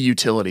 Just a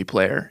utility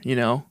player, you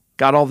know?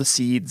 Got all the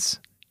seeds.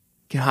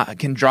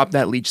 Can drop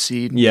that leech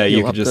seed. Yeah,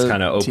 you can just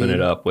kind of open it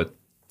up with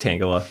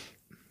Tangela.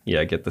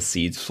 Yeah, get the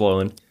seeds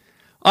flowing.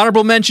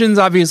 Honorable mentions,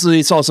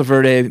 obviously, Salsa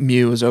Verde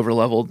Mew is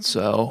overleveled,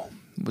 so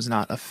was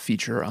not a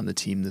feature on the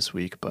team this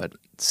week, but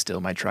still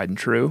my tried and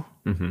true.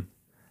 Mm-hmm.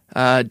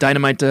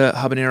 Dynamite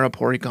Habanero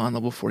Porygon,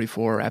 level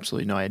 44.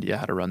 Absolutely no idea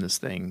how to run this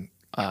thing.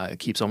 It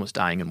keeps almost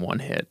dying in one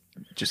hit,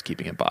 just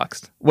keeping it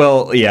boxed.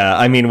 Well, yeah,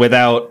 I mean,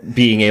 without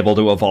being able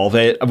to evolve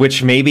it,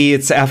 which maybe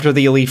it's after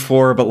the Elite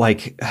Four, but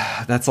like,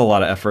 that's a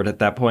lot of effort at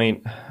that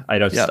point. I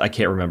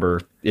can't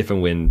remember if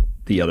and when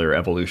the other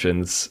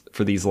evolutions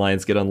for these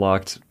lines get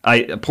unlocked.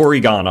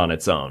 Porygon on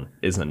its own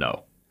is a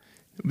no.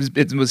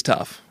 It was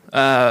tough.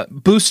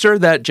 Booster,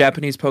 that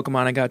Japanese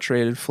Pokemon I got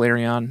traded,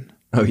 Flareon.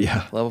 Oh,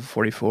 yeah. Level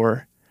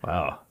 44.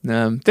 Wow.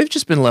 They've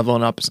just been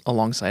leveling up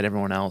alongside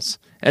everyone else.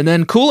 And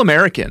then Cool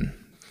American.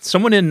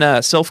 Someone in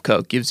Silph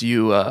Coat gives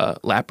you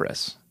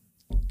Lapras.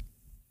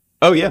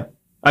 Oh, yeah.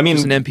 I mean,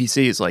 just an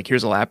NPC is like,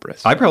 here's a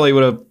Lapras. I probably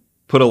would have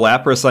put a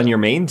Lapras on your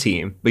main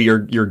team, but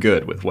you're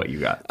good with what you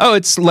got. Oh,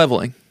 it's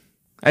leveling.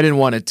 I didn't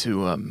want it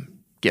to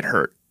get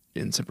hurt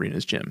in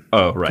Sabrina's gym.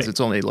 Oh, right. Because it's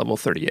only level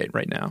 38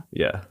 right now.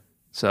 Yeah.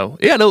 So,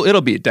 yeah,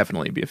 it'll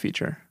definitely be a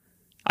feature.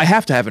 I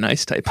have to have an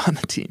ice type on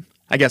the team.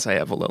 I guess I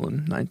have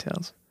Alolan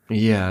Ninetales.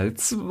 Yeah,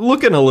 it's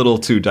looking a little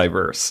too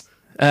diverse.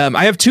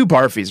 I have two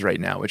Barfies right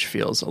now, which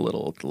feels a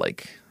little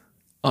like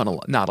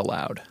not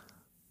allowed.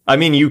 I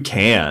mean, you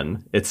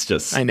can. It's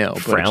just I know,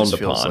 but frowned it just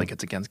upon. feels like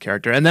it's against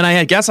character. And then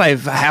I guess I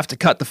have to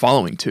cut the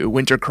following two: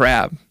 Winter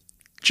Crab,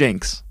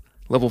 Jinx,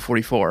 level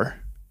 44,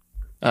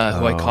 who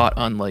I caught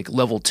on like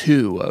level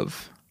 2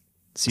 of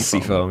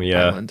Seafoam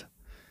yeah. Island.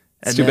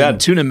 It's and too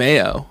bad. Tuna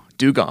Mayo,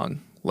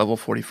 Dugong, level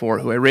 44,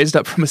 who I raised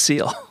up from a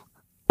seal.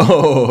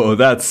 Oh,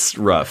 that's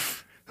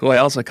rough. Who I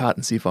also caught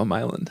in Seafoam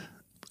Island.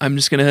 I'm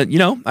just gonna,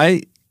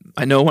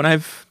 I know when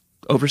I've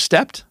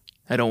overstepped.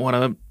 I don't want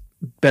to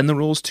bend the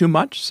rules too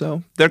much,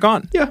 so they're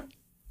gone. Yeah.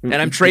 And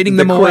I'm trading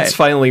them away. The court's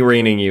finally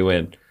reining you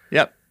in.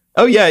 Yep.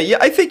 Oh, yeah,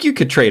 I think you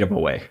could trade them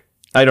away.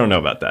 I don't know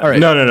about that. All right.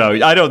 No.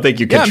 I don't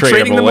think you could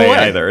trade them away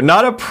either.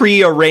 Not a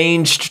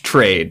pre-arranged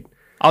trade.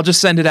 I'll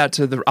just send it out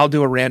I'll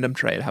do a random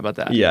trade. How about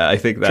that? Yeah, I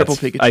think Triple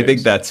Pikachus. I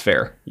think that's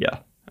fair. Yeah.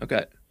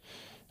 Okay.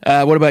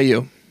 What about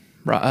you?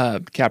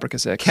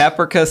 Caprica-Six.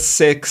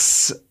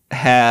 Caprica-Six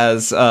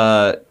has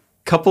a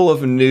couple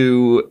of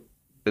new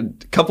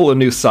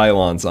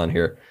Cylons on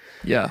here.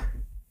 Yeah.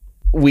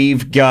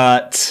 We've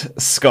got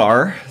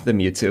Scar, the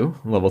Mewtwo,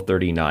 level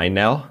 39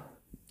 now.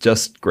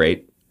 Just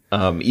great.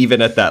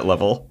 Even at that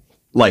level.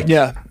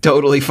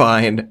 Totally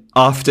fine.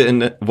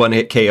 Often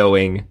one-hit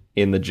KOing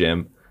in the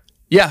gym.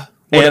 Yeah.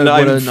 What an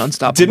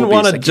unstoppable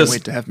beast. I can't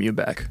wait to have Mew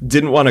back.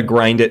 Didn't want to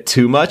grind it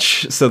too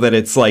much so that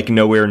it's like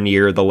nowhere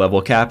near the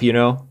level cap,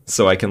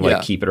 so I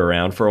can keep it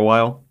around for a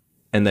while.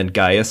 And then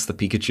Gaius, the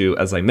Pikachu,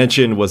 as I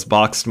mentioned, was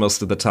boxed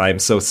most of the time,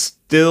 so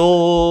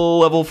still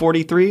level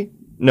 43?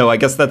 No, I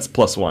guess that's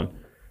 +1.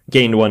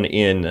 Gained one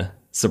in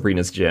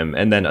Sabrina's gym.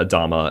 And then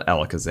Adama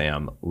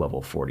Alakazam,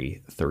 level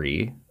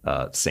 43.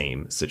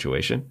 Same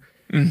situation.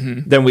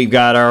 Mm-hmm. Then we've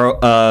got our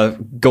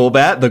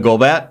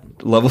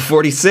Golbat, level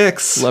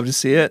 46. Love to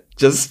see it.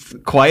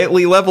 Just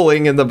quietly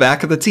leveling in the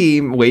back of the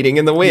team, waiting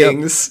in the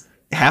wings.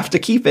 Yep. Have to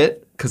keep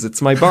it, because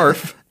it's my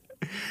barf.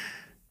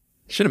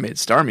 Should have made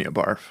Starmie a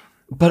barf.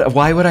 But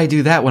why would I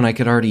do that when I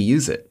could already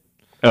use it?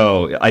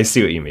 Oh, I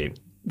see what you mean.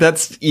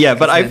 But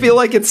I feel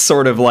like it's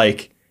sort of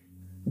like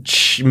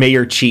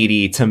Mayor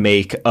Cheaty to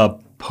make a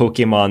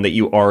Pokemon that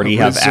you already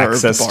have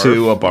access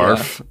to, a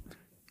barf. Yeah.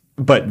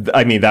 But,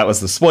 I mean, that was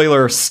the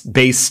spoiler.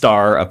 Base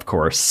star, of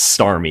course,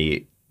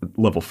 Starmie,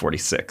 level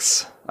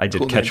 46. I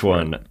did catch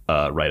one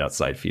right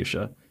outside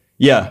Fuchsia.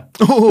 Yeah,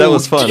 that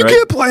was fun, right? You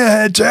can't play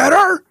ahead,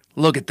 Tanner!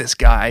 Look at this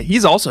guy.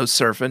 He's also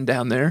surfing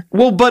down there.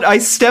 Well, but I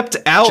stepped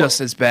out. Just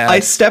as bad. I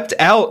stepped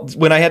out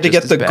when I had to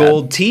get the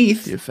gold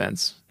teeth. The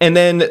offense. and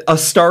then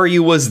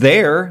Astariu was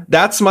there.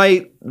 That's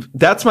my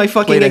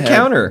fucking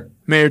encounter.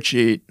 Mayor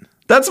cheat.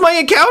 That's my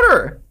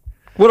encounter.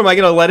 What am I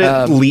gonna let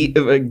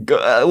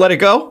it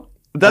go?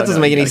 That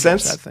doesn't make any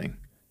sense. That thing.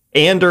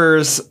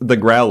 Anders the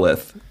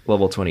Growlithe,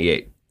 level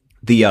 28,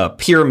 the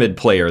pyramid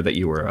player that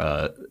you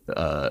were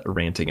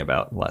ranting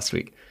about last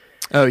week.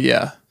 Oh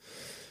yeah.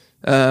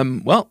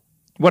 Well,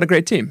 what a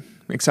great team,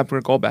 except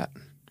for Golbat.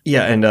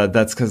 Yeah, and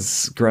that's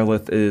because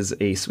Growlithe is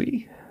a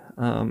sweetie,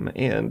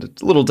 and a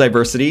little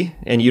diversity,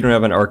 and you don't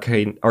have an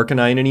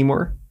Arcanine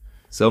anymore,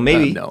 so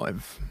maybe. No,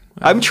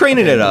 I'm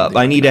training it up.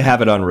 I need to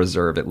have it on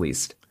reserve at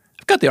least.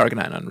 I've got the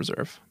Arcanine on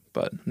reserve,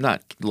 but I'm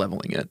not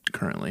leveling it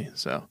currently.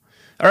 So,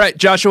 all right,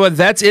 Joshua,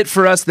 that's it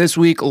for us this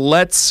week.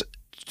 Let's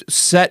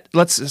set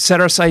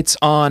our sights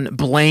on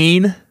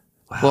Blaine.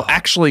 Wow. We'll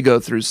actually go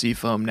through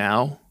Seafoam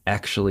now.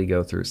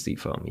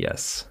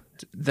 Yes.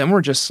 Then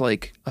we're just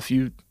like a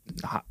few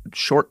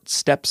short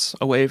steps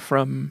away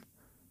from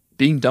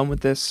being done with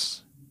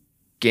this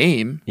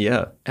game.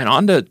 Yeah. And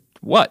on to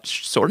what?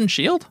 Sword and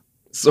Shield?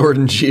 Sword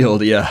and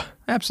Shield, yeah.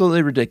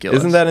 Absolutely ridiculous.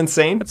 Isn't that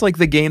insane? That's like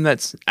the game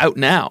that's out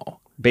now.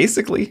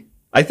 Basically.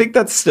 I think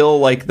that's still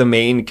like the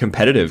main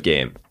competitive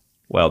game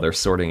while they're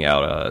sorting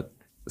out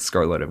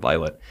Scarlet and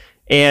Violet.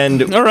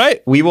 And all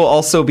right, we will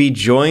also be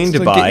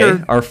joined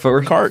by our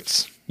first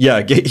carts.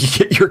 Yeah,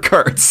 get your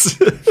carts.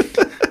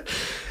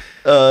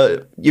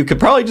 You could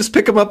probably just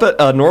pick them up at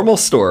a normal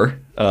store,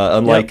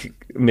 unlike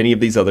many of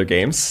these other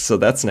games. So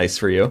that's nice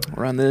for you.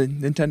 We're on the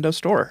Nintendo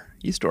store,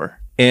 eStore.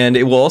 And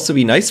it will also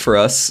be nice for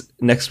us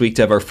next week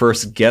to have our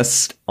first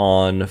guest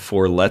on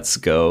for Let's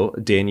Go,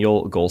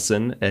 Daniel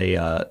Golson,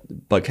 a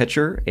bug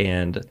catcher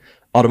and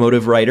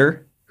automotive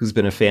writer who's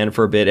been a fan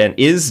for a bit and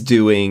is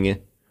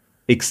doing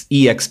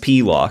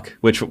EXP lock,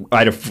 which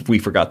we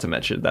forgot to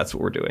mention. That's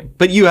what we're doing.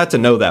 But you had to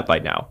know that by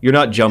now. You're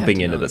not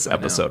jumping into this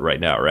episode right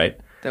now, right?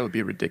 That would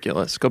be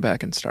ridiculous. Go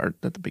back and start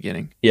at the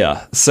beginning.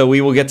 Yeah. So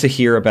we will get to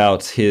hear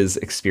about his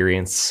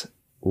experience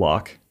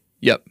lock.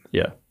 Yep.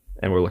 Yeah.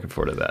 And we're looking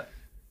forward to that.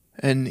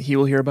 And he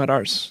will hear about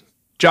ours.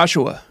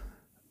 Joshua,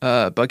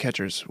 bug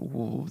catchers,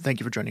 thank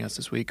you for joining us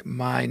this week.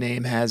 My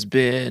name has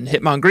been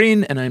Hitmon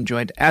Green, and I'm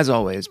joined, as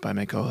always, by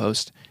my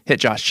co-host, Hit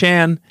Josh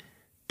Chan.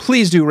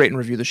 Please do rate and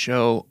review the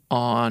show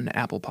on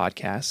Apple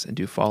Podcasts, and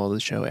do follow the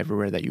show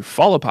everywhere that you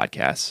follow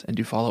podcasts, and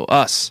do follow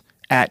us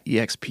at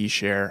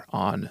EXPShare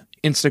on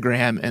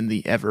Instagram and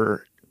the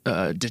ever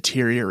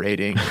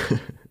deteriorating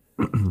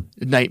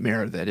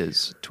nightmare that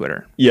is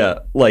Twitter. Yeah,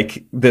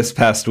 like this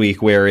past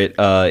week where it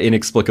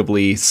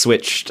inexplicably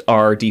switched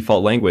our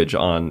default language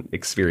on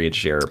Experience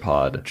Share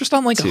Pod. Just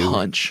on like a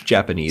hunch.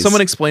 Japanese.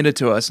 Someone explained it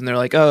to us and they're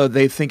like, oh,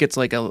 they think it's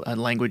like a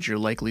language you're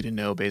likely to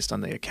know based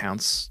on the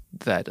accounts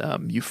that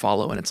you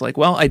follow. And it's like,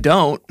 well, I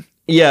don't.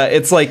 Yeah,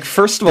 it's like,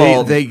 first of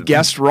all... They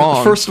guessed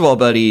wrong. First of all,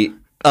 buddy,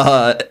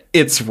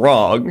 it's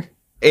wrong.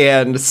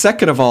 And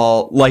second of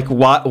all, like,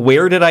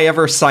 where did I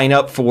ever sign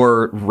up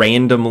for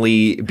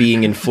randomly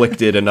being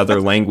inflicted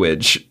another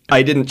language?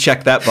 I didn't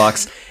check that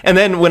box. And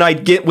then when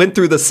I went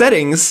through the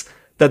settings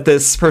that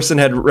this person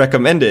had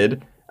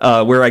recommended,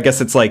 where I guess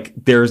it's like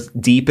there's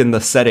deep in the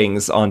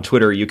settings on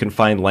Twitter, you can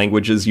find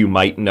languages you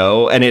might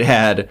know. And it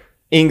had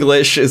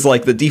English is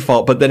like the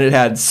default, but then it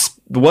had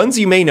the ones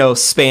you may know,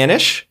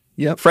 Spanish,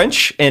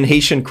 French, and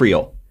Haitian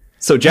Creole.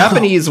 So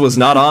Japanese was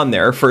not on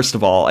there, first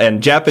of all,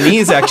 and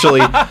Japanese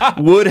actually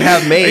would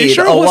have made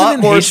a lot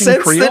more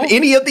sense than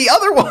any of the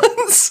other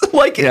ones.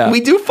 We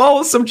do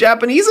follow some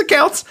Japanese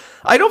accounts.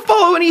 I don't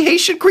follow any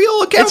Haitian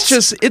Creole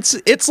accounts.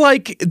 It's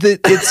like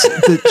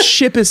the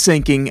ship is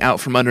sinking out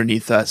from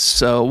underneath us.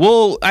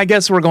 So I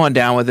guess we're going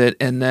down with it,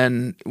 and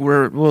then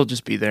we'll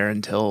just be there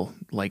until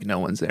like no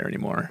one's there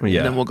anymore.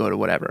 Yeah. And then we'll go to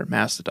whatever,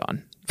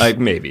 Mastodon.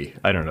 Maybe.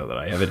 I don't know that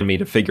I have it in me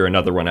to figure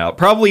another one out.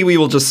 Probably we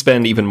will just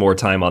spend even more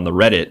time on the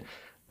Reddit.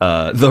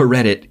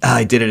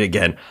 I did it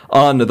again.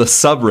 On the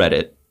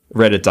subreddit,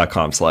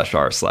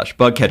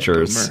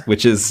 reddit.com/r/bugcatchers,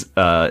 which is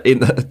in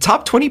the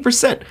top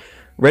 20%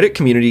 Reddit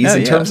communities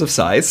in terms of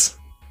size,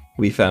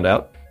 we found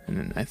out.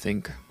 And I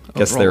think...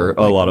 guess there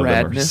a lot of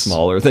them are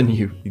smaller than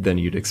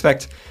you'd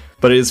expect.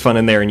 But it is fun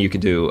in there, and you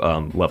can do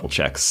level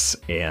checks,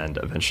 and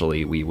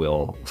eventually we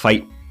will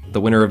fight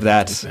the winner of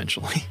that.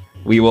 Eventually.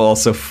 We will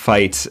also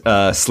fight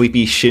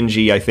Sleepy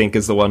Shinji, I think,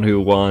 is the one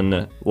who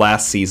won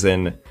last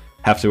season.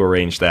 Have to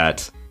arrange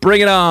that.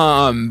 Bring it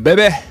on,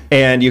 baby.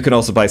 And you can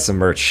also buy some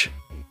merch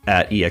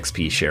at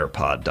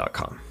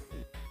expsharepod.com.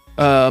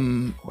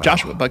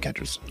 Joshua,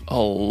 Bugcatchers.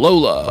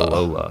 Alola.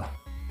 Alola.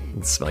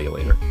 Smell you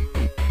later.